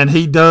 And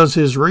he does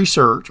his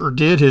research, or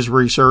did his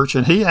research,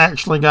 and he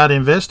actually got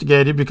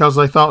investigated because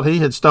they thought he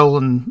had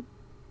stolen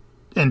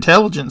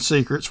intelligence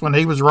secrets when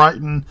he was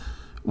writing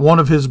one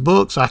of his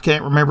books. I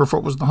can't remember if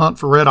it was The Hunt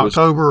for Red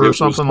October or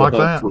something like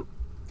that.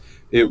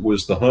 It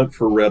was The Hunt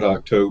for Red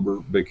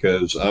October,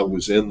 because I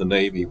was in the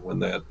Navy when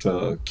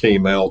that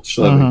came out,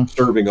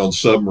 serving on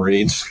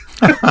submarines.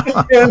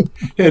 and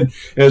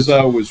as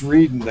I was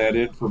reading that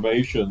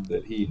information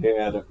that he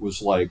had, it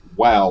was like,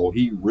 wow,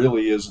 he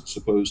really isn't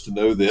supposed to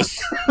know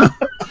this.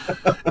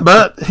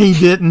 But he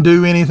didn't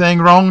do anything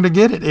wrong to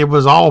get it. It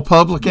was all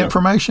public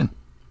information.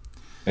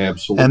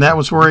 Absolutely. And that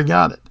was where he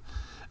got it.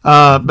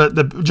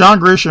 But John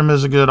Grisham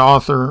is a good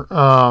author.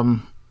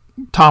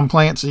 Tom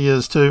Clancy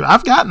is too.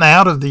 I've gotten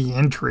out of the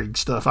intrigue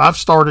stuff. I've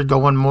started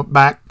going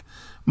back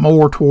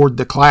more toward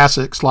the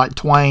classics like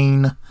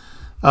Twain,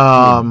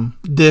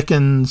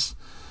 Dickens,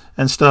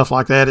 and stuff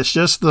like that. It's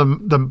just the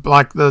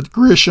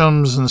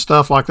Grishams and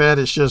stuff like that.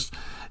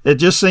 It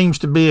just seems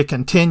to be a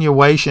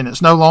continuation.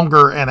 It's no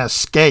longer an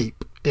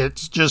escape.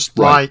 It's just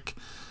like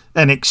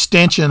an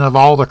extension of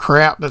all the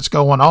crap that's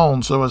going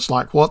on. So it's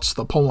like, what's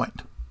the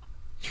point?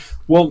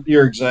 Well,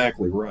 you're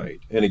exactly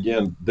right. And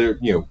again,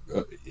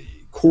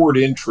 court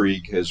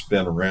intrigue has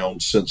been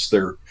around since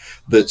there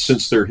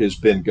has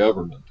been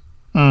government.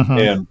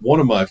 And one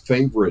of my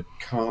favorite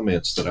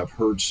comments that I've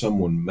heard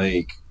someone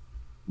make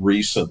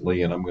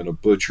recently, and I'm going to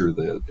butcher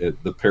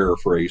the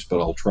paraphrase, but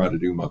I'll try to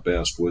do my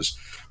best, was,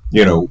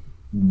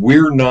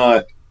 we're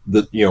not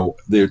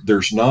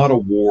there's not a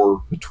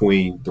war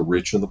between the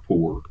rich and the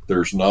poor.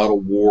 There's not a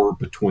war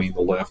between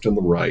the left and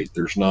the right.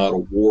 There's not a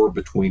war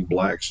between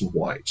blacks and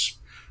whites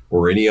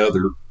or any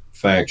other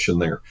faction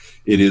there.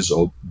 It is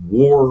a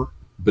war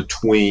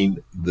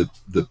between the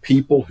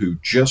people who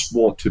just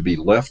want to be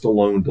left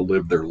alone to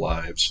live their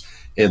lives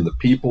and the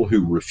people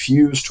who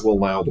refuse to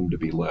allow them to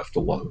be left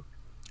alone.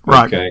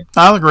 Right. Okay?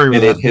 I'll agree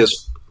with that. And it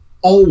has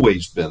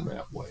always been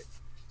that way.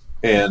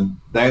 And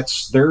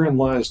therein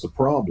lies the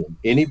problem.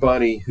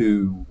 Anybody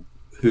who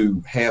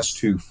has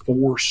to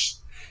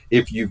force,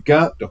 if you've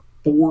got to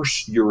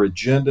force your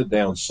agenda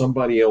down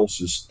somebody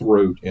else's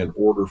throat in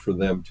order for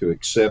them to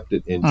accept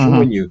it and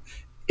join you,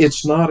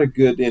 it's not a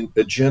good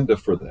agenda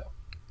for them.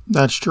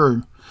 That's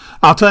true.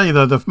 I'll tell you,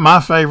 though, my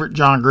favorite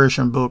John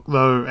Grisham book,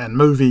 though, and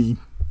movie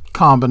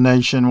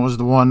combination was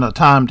the one,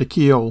 Time to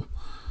Kill.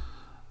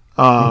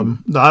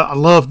 I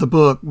love the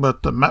book,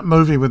 but the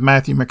movie with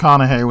Matthew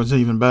McConaughey was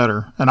even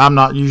better. And I'm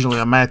not usually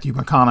a Matthew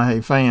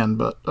McConaughey fan,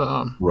 but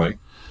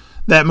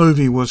that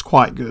movie was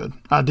quite good.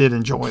 I did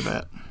enjoy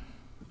that.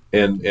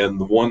 And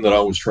the one that I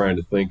was trying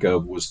to think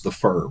of was The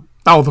Firm.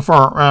 Oh, The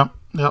Firm.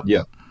 Yep.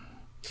 Yeah.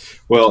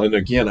 Well, and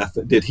again,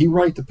 did he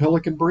write the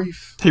Pelican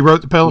Brief? He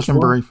wrote the Pelican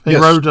Brief. He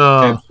wrote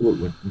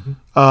absolutely.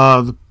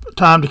 The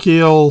Time to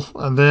Kill,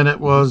 and then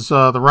it was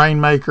The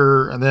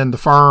Rainmaker, and then The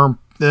Firm,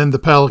 then the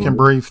Pelican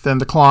Brief, then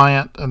The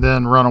Client, and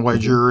then Runaway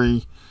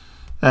Jury,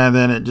 and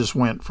then it just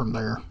went from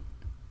there.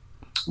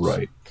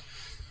 Right.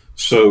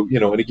 So,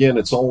 and again,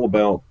 it's all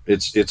about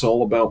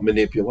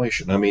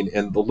manipulation. I mean,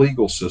 and the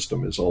legal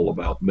system is all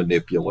about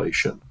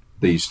manipulation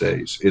these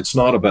days. It's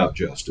not about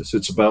justice.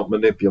 It's about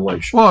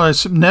manipulation.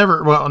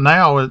 Well,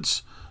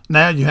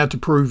 now you have to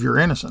prove you're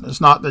innocent. It's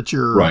not that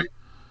you're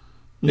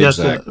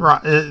Exactly.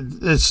 Right.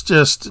 It's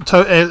just,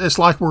 it's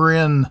like we're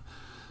in,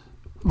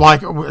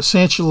 like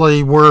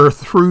essentially we're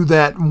through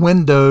that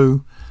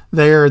window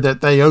there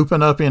that they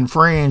open up in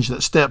Fringe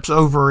that steps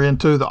over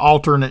into the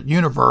alternate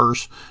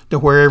universe to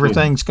where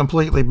everything's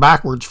completely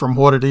backwards from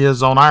what it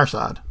is on our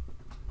side.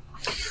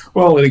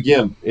 Well, and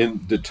again,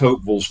 in de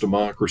Tocqueville's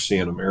Democracy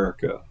in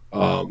America,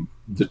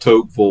 de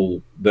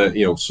Tocqueville,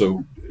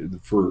 so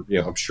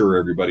I'm sure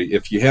everybody,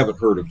 if you haven't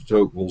heard of de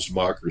Tocqueville's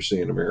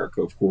Democracy in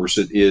America, of course,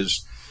 it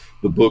is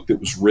the book that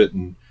was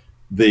written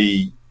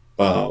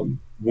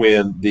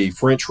when the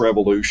French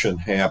Revolution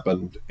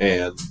happened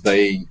and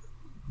they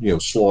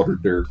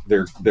slaughtered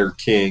their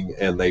king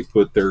and they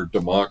put their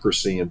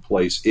democracy in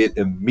place. It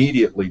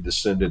immediately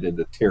descended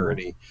into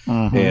tyranny.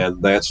 Mm-hmm.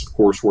 And that's, of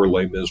course, where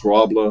Les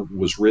Miserables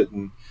was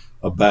written,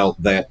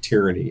 about that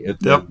tyranny.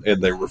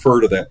 And they refer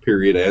to that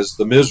period as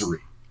the misery.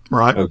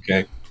 Right.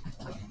 Okay.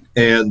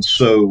 And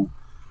so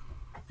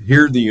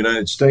here the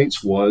United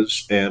States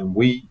was, and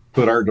we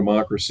put our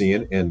democracy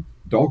in, and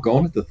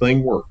doggone it, the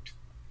thing worked.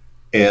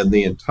 And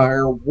the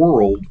entire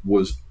world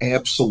was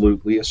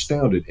absolutely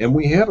astounded. And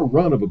we had a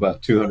run of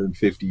about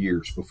 250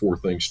 years before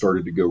things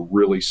started to go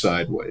really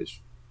sideways.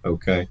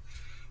 Okay.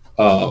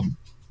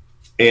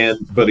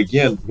 But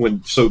again,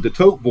 so de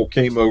Tocqueville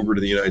came over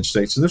to the United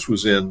States, and this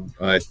was in,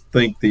 I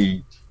think,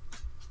 the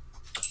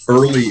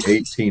early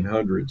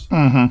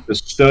 1800s, to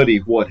study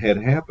what had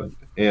happened.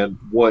 And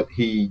what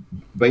he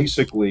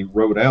basically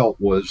wrote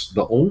out was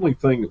the only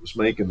thing that was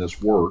making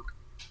this work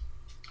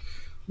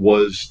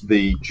was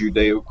the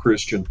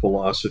Judeo-Christian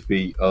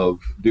philosophy of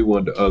do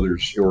unto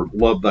others, or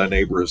love thy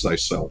neighbor as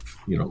thyself.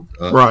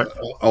 Right.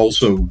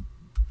 Also,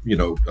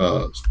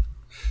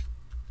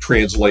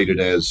 translated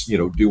as,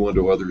 do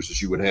unto others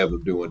as you would have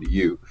them do unto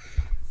you.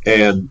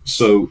 And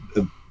so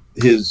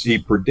he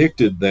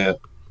predicted that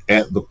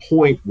at the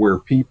point where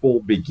people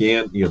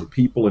began, the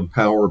people in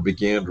power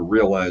began to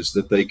realize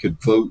that they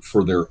could vote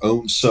for their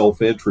own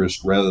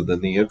self-interest rather than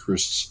the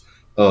interests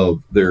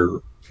of their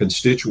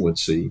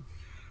constituency,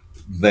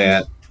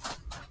 that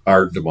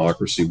our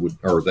democracy would,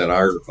 or that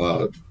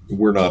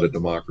we're not a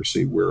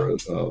democracy, we're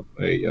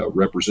a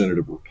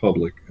representative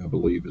republic, I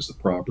believe is the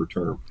proper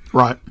term.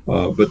 Right.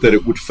 But that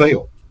it would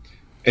fail.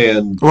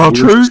 And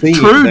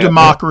true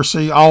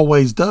democracy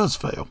always does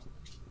fail.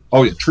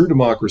 Oh, yeah. True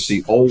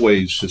democracy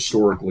always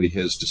historically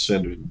has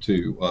descended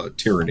into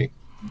tyranny.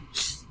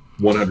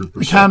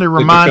 100%. Kind of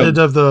reminded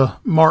of the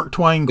Mark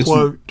Twain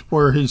quote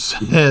where he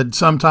said,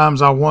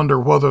 "Sometimes I wonder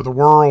whether the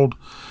world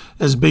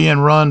is being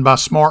run by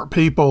smart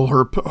people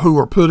who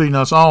are putting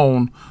us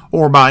on,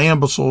 or by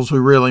imbeciles who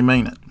really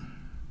mean it."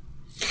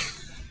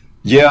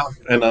 Yeah,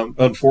 and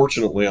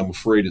unfortunately, I'm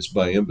afraid it's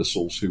by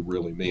imbeciles who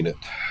really mean it.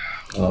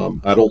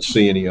 I don't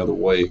see any other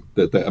way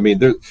the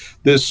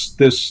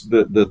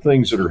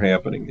things that are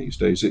happening these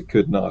days, it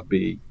could not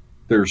be.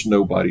 There's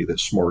nobody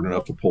that's smart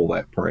enough to pull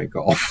that prank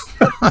off.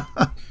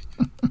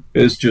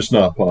 It's just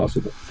not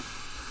possible,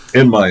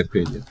 in my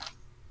opinion.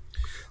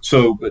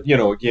 So, but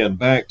again,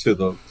 back to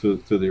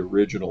the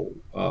original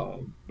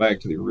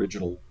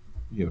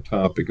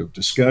topic of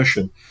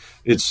discussion.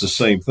 It's the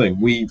same thing.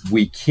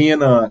 We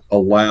cannot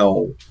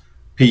allow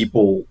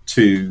people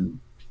to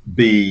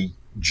be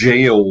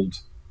jailed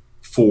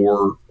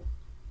for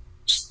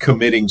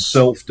committing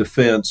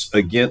self-defense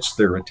against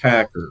their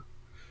attacker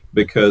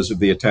because of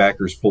the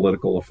attacker's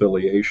political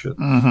affiliation.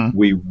 Mm-hmm.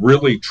 We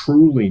really,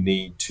 truly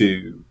need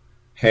to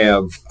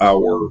have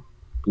our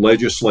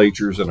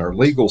legislatures and our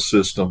legal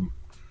system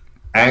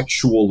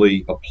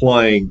actually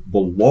applying the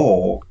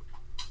law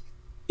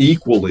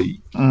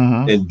equally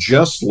and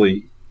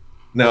justly.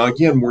 Now,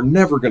 again, we're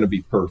never going to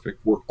be perfect.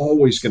 We're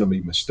always going to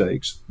make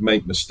mistakes,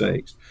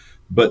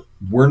 but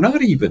we're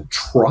not even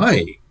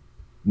trying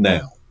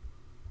now.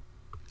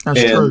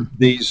 That's true.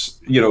 These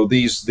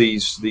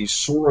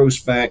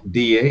Soros-backed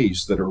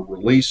DAs that are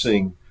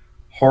releasing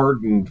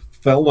hardened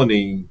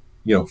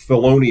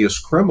felonious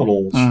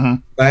criminals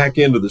back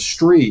into the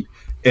street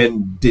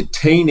and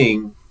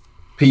detaining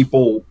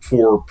people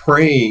for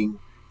praying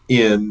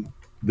in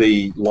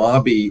the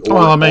lobby or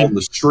on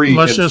the street.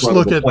 Let's just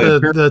look at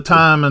the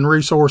time and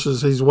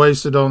resources he's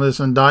wasted on this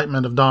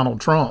indictment of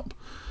Donald Trump,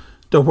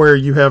 to where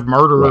you have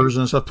murderers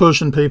and stuff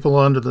pushing people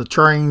under the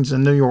trains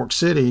in New York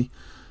City,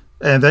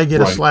 and they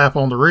get a slap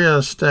on the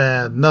wrist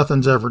and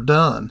nothing's ever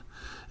done.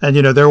 And,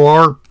 there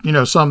are,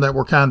 some that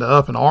were kind of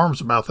up in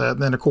arms about that.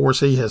 And then, of course,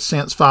 he has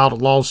since filed a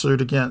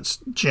lawsuit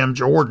against Jim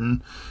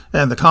Jordan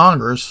and the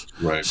Congress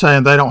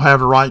saying they don't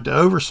have a right to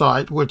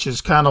oversight, which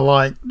is kind of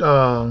like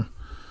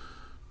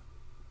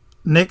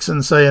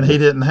Nixon saying he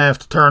didn't have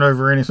to turn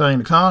over anything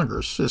to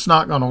Congress. It's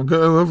not going to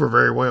go over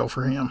very well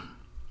for him.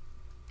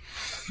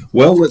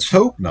 Well, let's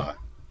hope not.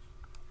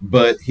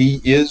 But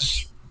he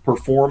is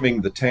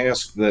performing the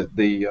task that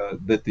the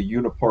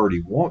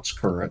Uniparty wants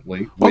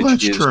currently,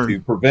 which is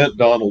to prevent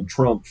Donald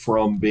Trump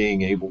from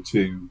being able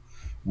to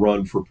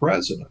run for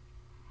president.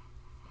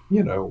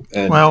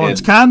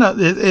 It's kind of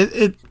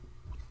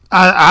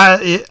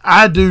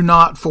I do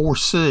not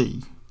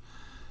foresee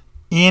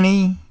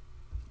any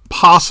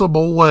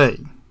possible way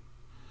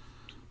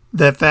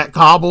that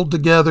cobbled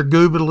together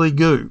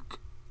goobly-gook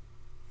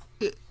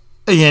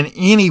in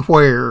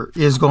anywhere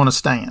is going to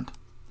stand.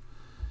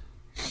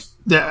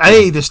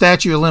 The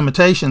statute of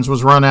limitations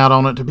was run out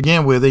on it to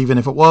begin with, even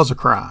if it was a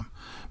crime.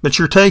 But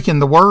you're taking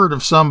the word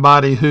of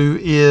somebody who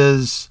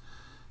is,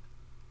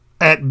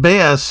 at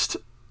best,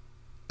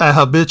 a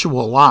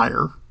habitual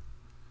liar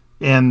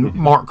in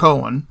Mark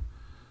Cohen.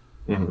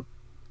 Mm-hmm.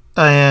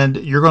 And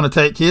you're going to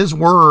take his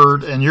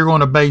word and you're going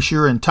to base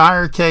your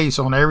entire case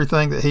on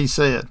everything that he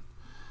said.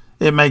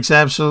 It makes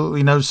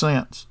absolutely no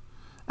sense.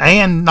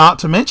 And not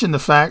to mention the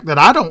fact that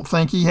I don't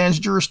think he has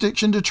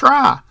jurisdiction to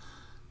try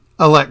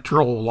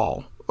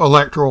electoral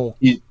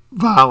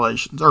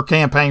violations or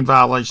campaign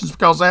violations,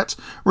 because that's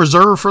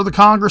reserved for the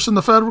Congress and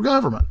the federal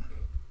government.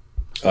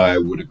 I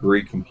would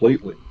agree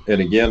completely.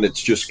 And again,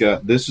 it's just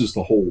this is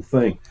the whole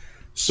thing.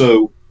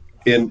 So,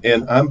 and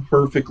I'm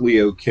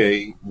perfectly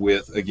okay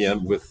with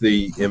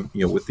the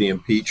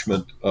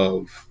impeachment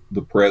of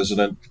the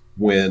president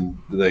when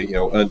they,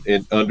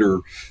 and under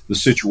the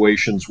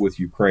situations with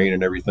Ukraine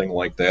and everything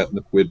like that, and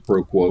the quid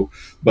pro quo.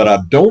 But I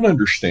don't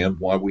understand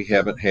why we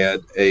haven't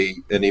had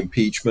an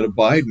impeachment of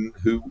Biden,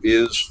 who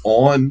is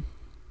on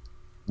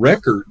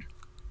record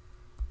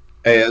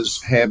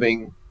as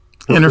having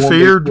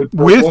interfered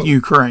with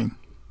Ukraine.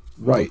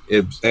 Right,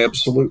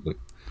 absolutely.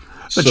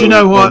 But you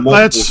know what?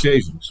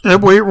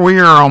 We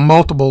are on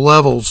multiple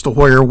levels to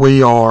where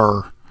we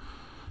are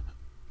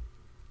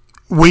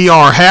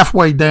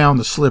halfway down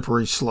the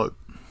slippery slope.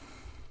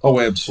 Oh,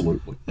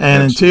 absolutely.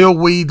 And until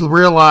we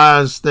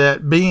realize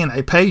that being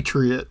a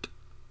patriot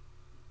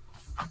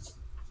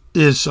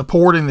is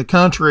supporting the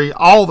country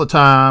all the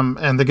time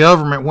and the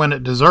government when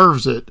it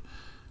deserves it,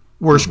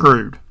 we're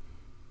screwed.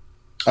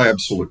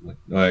 Absolutely.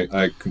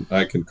 I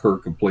concur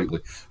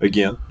completely.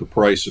 Again, the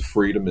price of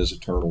freedom is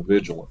eternal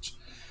vigilance.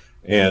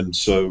 And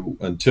so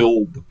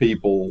until the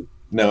people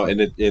now,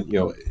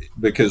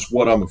 because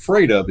what I'm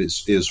afraid of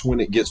is when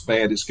it gets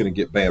bad, it's going to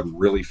get bad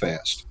really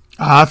fast.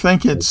 I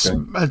think it's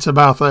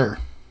about there.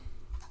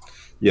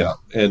 Yeah.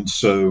 And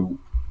so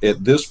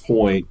at this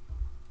point,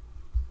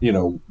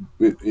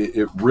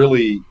 it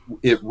really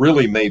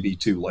may be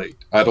too late.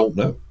 I don't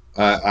know.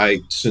 I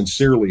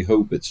sincerely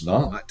hope it's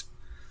not.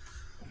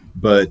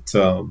 But,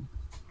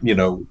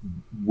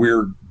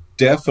 we're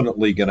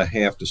definitely going to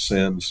have to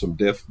send some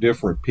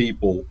different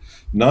people,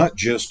 not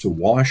just to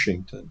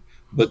Washington,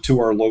 but to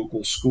our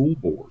local school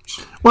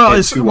boards. Well,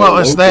 it's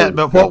that.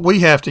 But what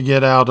we have to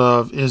get out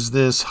of is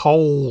this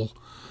whole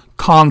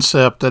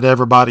concept that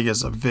everybody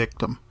is a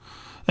victim.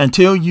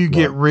 Until you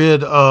get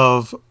rid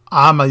of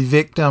I'm a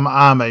victim,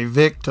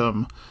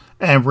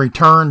 and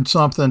return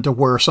something to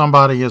where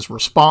somebody is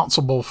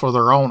responsible for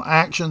their own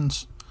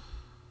actions,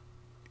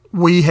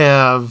 we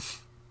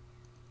have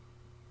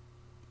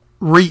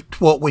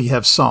reaped what we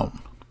have sown.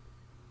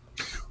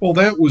 Well,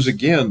 that was,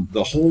 again,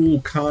 the whole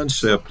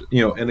concept,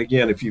 and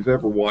again, if you've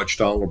ever watched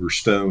Oliver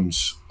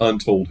Stone's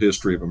Untold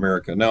History of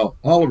America. Now,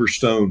 Oliver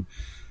Stone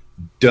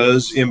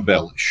does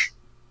embellish,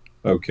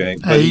 okay?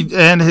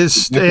 And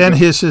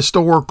his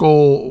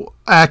historical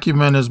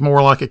acumen is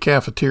more like a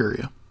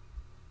cafeteria.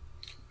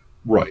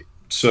 Right.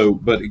 So,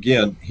 but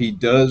again, he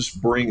does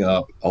bring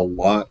up a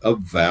lot of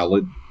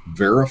valid,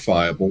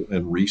 verifiable,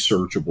 and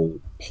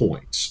researchable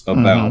points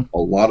about a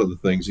lot of the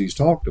things he's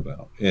talked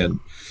about. And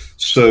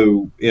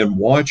so in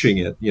watching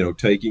it,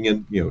 taking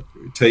it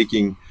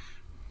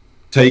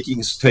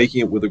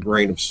with a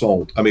grain of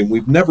salt. I mean,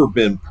 we've never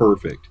been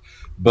perfect,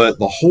 but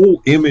the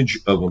whole image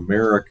of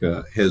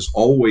America has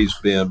always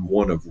been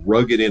one of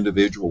rugged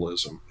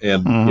individualism.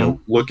 And,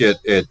 look at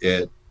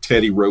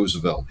Teddy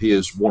Roosevelt. He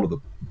is one of the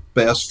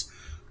best.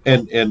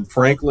 And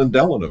Franklin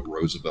Delano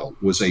Roosevelt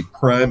was a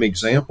prime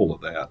example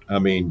of that. I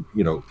mean,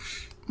 the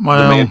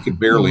man could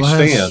barely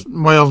stand.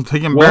 Well, he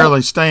can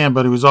barely stand,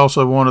 but he was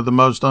also one of the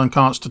most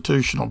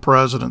unconstitutional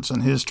presidents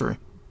in history.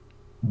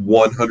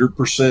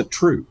 100%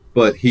 true.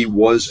 But he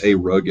was a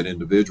rugged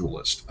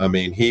individualist. I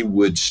mean, he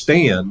would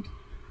stand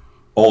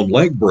on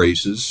leg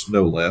braces,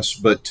 no less,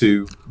 but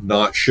to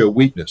not show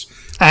weakness.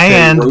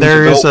 And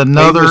there is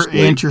another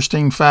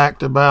interesting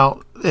fact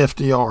about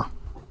FDR.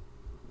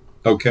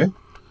 Okay.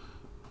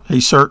 He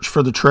searched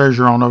for the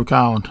treasure on Oak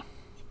Island.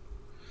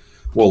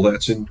 Well,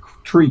 that's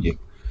intriguing.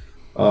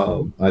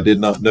 I did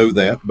not know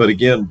that. But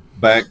again,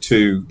 back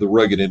to the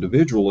rugged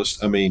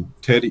individualist, I mean,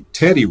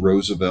 Teddy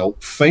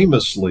Roosevelt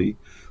famously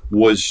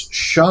was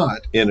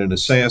shot in an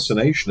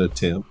assassination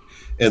attempt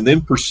and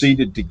then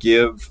proceeded to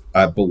give,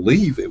 I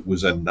believe it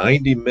was a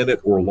 90-minute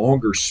or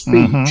longer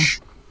speech.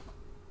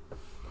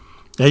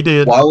 They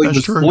did. While he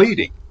was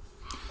bleeding.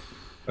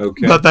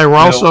 Okay. But they were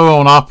also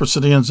on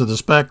opposite ends of the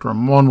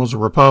spectrum. One was a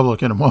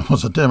Republican and one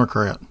was a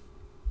Democrat.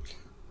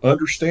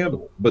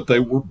 Understandable, but they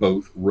were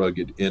both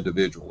rugged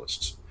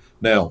individualists.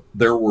 Now,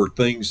 there were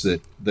things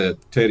that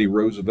Teddy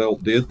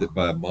Roosevelt did that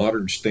by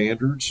modern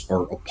standards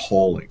are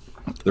appalling.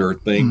 There are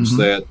things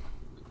that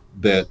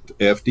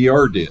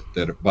FDR did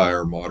that by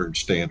our modern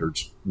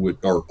standards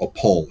are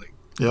appalling.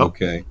 Yep.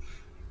 Okay.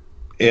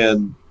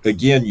 And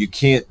again, you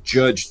can't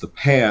judge the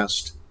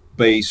past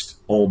based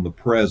on the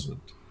present.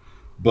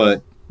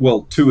 But,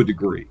 well, to a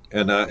degree.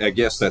 And I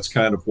guess that's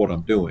kind of what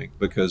I'm doing,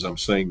 because I'm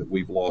saying that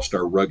we've lost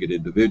our rugged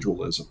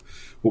individualism.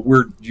 But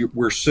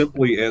we're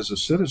simply, as a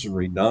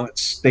citizenry, not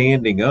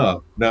standing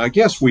up. Now, I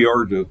guess we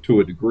are to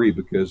a degree,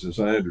 because as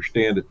I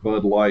understand it,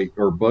 Bud Light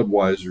or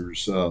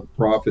Budweiser's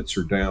profits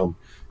are down.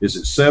 Is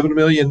it 7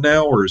 million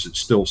now, or is it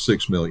still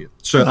 6 million?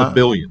 $7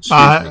 billion.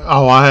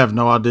 I have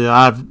no idea.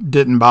 I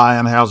didn't buy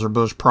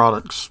Anheuser-Busch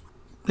products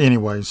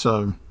anyway,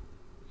 so.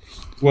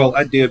 Well,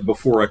 I did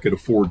before I could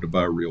afford to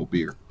buy real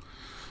beer.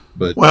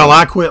 But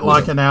I quit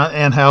liking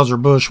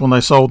Anheuser-Busch when they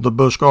sold the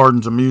Busch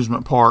Gardens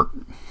amusement park.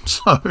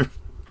 So.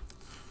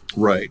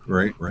 Right.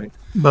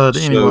 But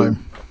anyway.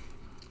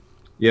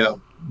 Yeah.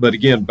 But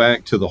again,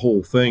 back to the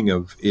whole thing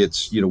of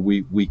it's,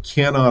 we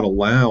cannot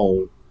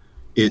allow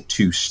it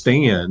to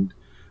stand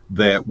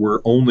that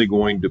we're only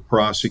going to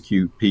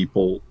prosecute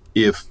people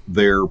if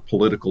their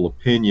political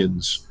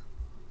opinions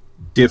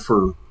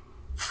differ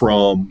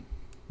from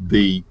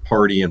the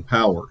party in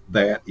power.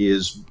 That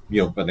is,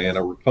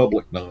 banana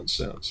republic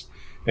nonsense.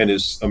 And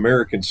as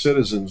American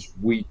citizens,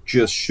 we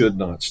just should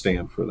not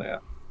stand for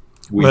that.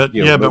 No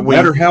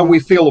matter how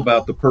we feel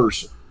about the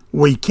person.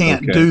 We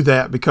can't do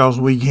that because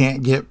we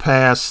can't get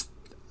past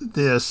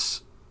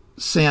this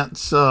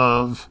sense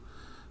of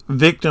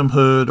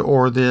victimhood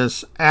or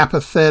this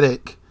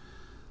apathetic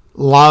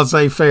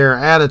laissez-faire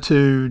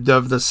attitude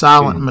of the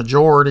silent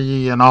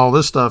majority and all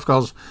this stuff,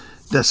 because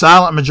the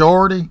silent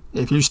majority,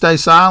 if you stay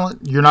silent,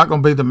 you're not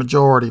going to be the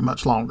majority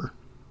much longer.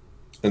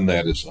 And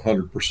that is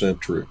 100%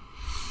 true.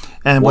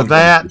 And with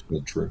that,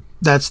 true.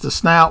 That's the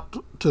snout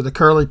to the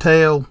curly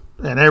tail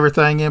and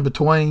everything in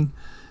between,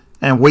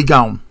 and we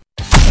gone.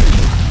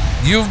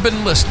 You've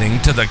been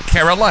listening to the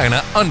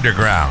Carolina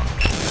Underground.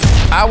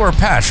 Our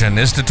passion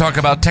is to talk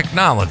about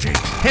technology,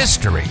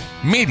 history,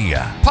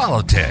 media,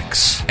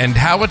 politics, and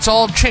how it's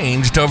all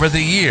changed over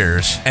the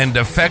years and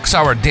affects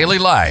our daily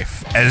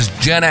life as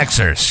Gen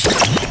Xers.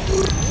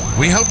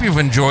 We hope you've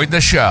enjoyed the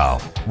show.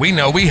 We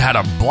know we had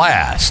a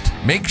blast.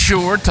 Make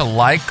sure to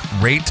like,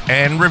 rate,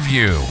 and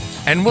review.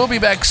 And we'll be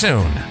back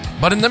soon.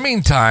 But in the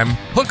meantime,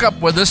 hook up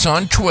with us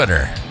on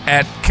Twitter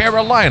at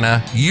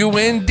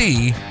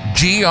CarolinaUNDGRND.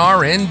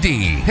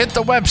 Hit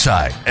the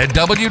website at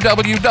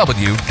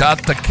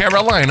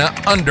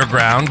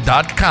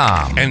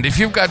www.thecarolinaunderground.com. And if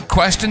you've got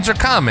questions or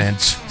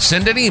comments,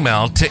 send an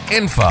email to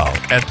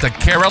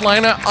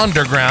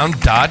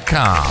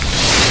info@thecarolinaunderground.com.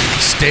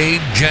 Stay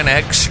Gen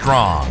X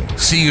strong.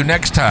 See you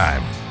next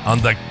time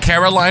on the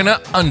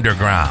Carolina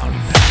Underground.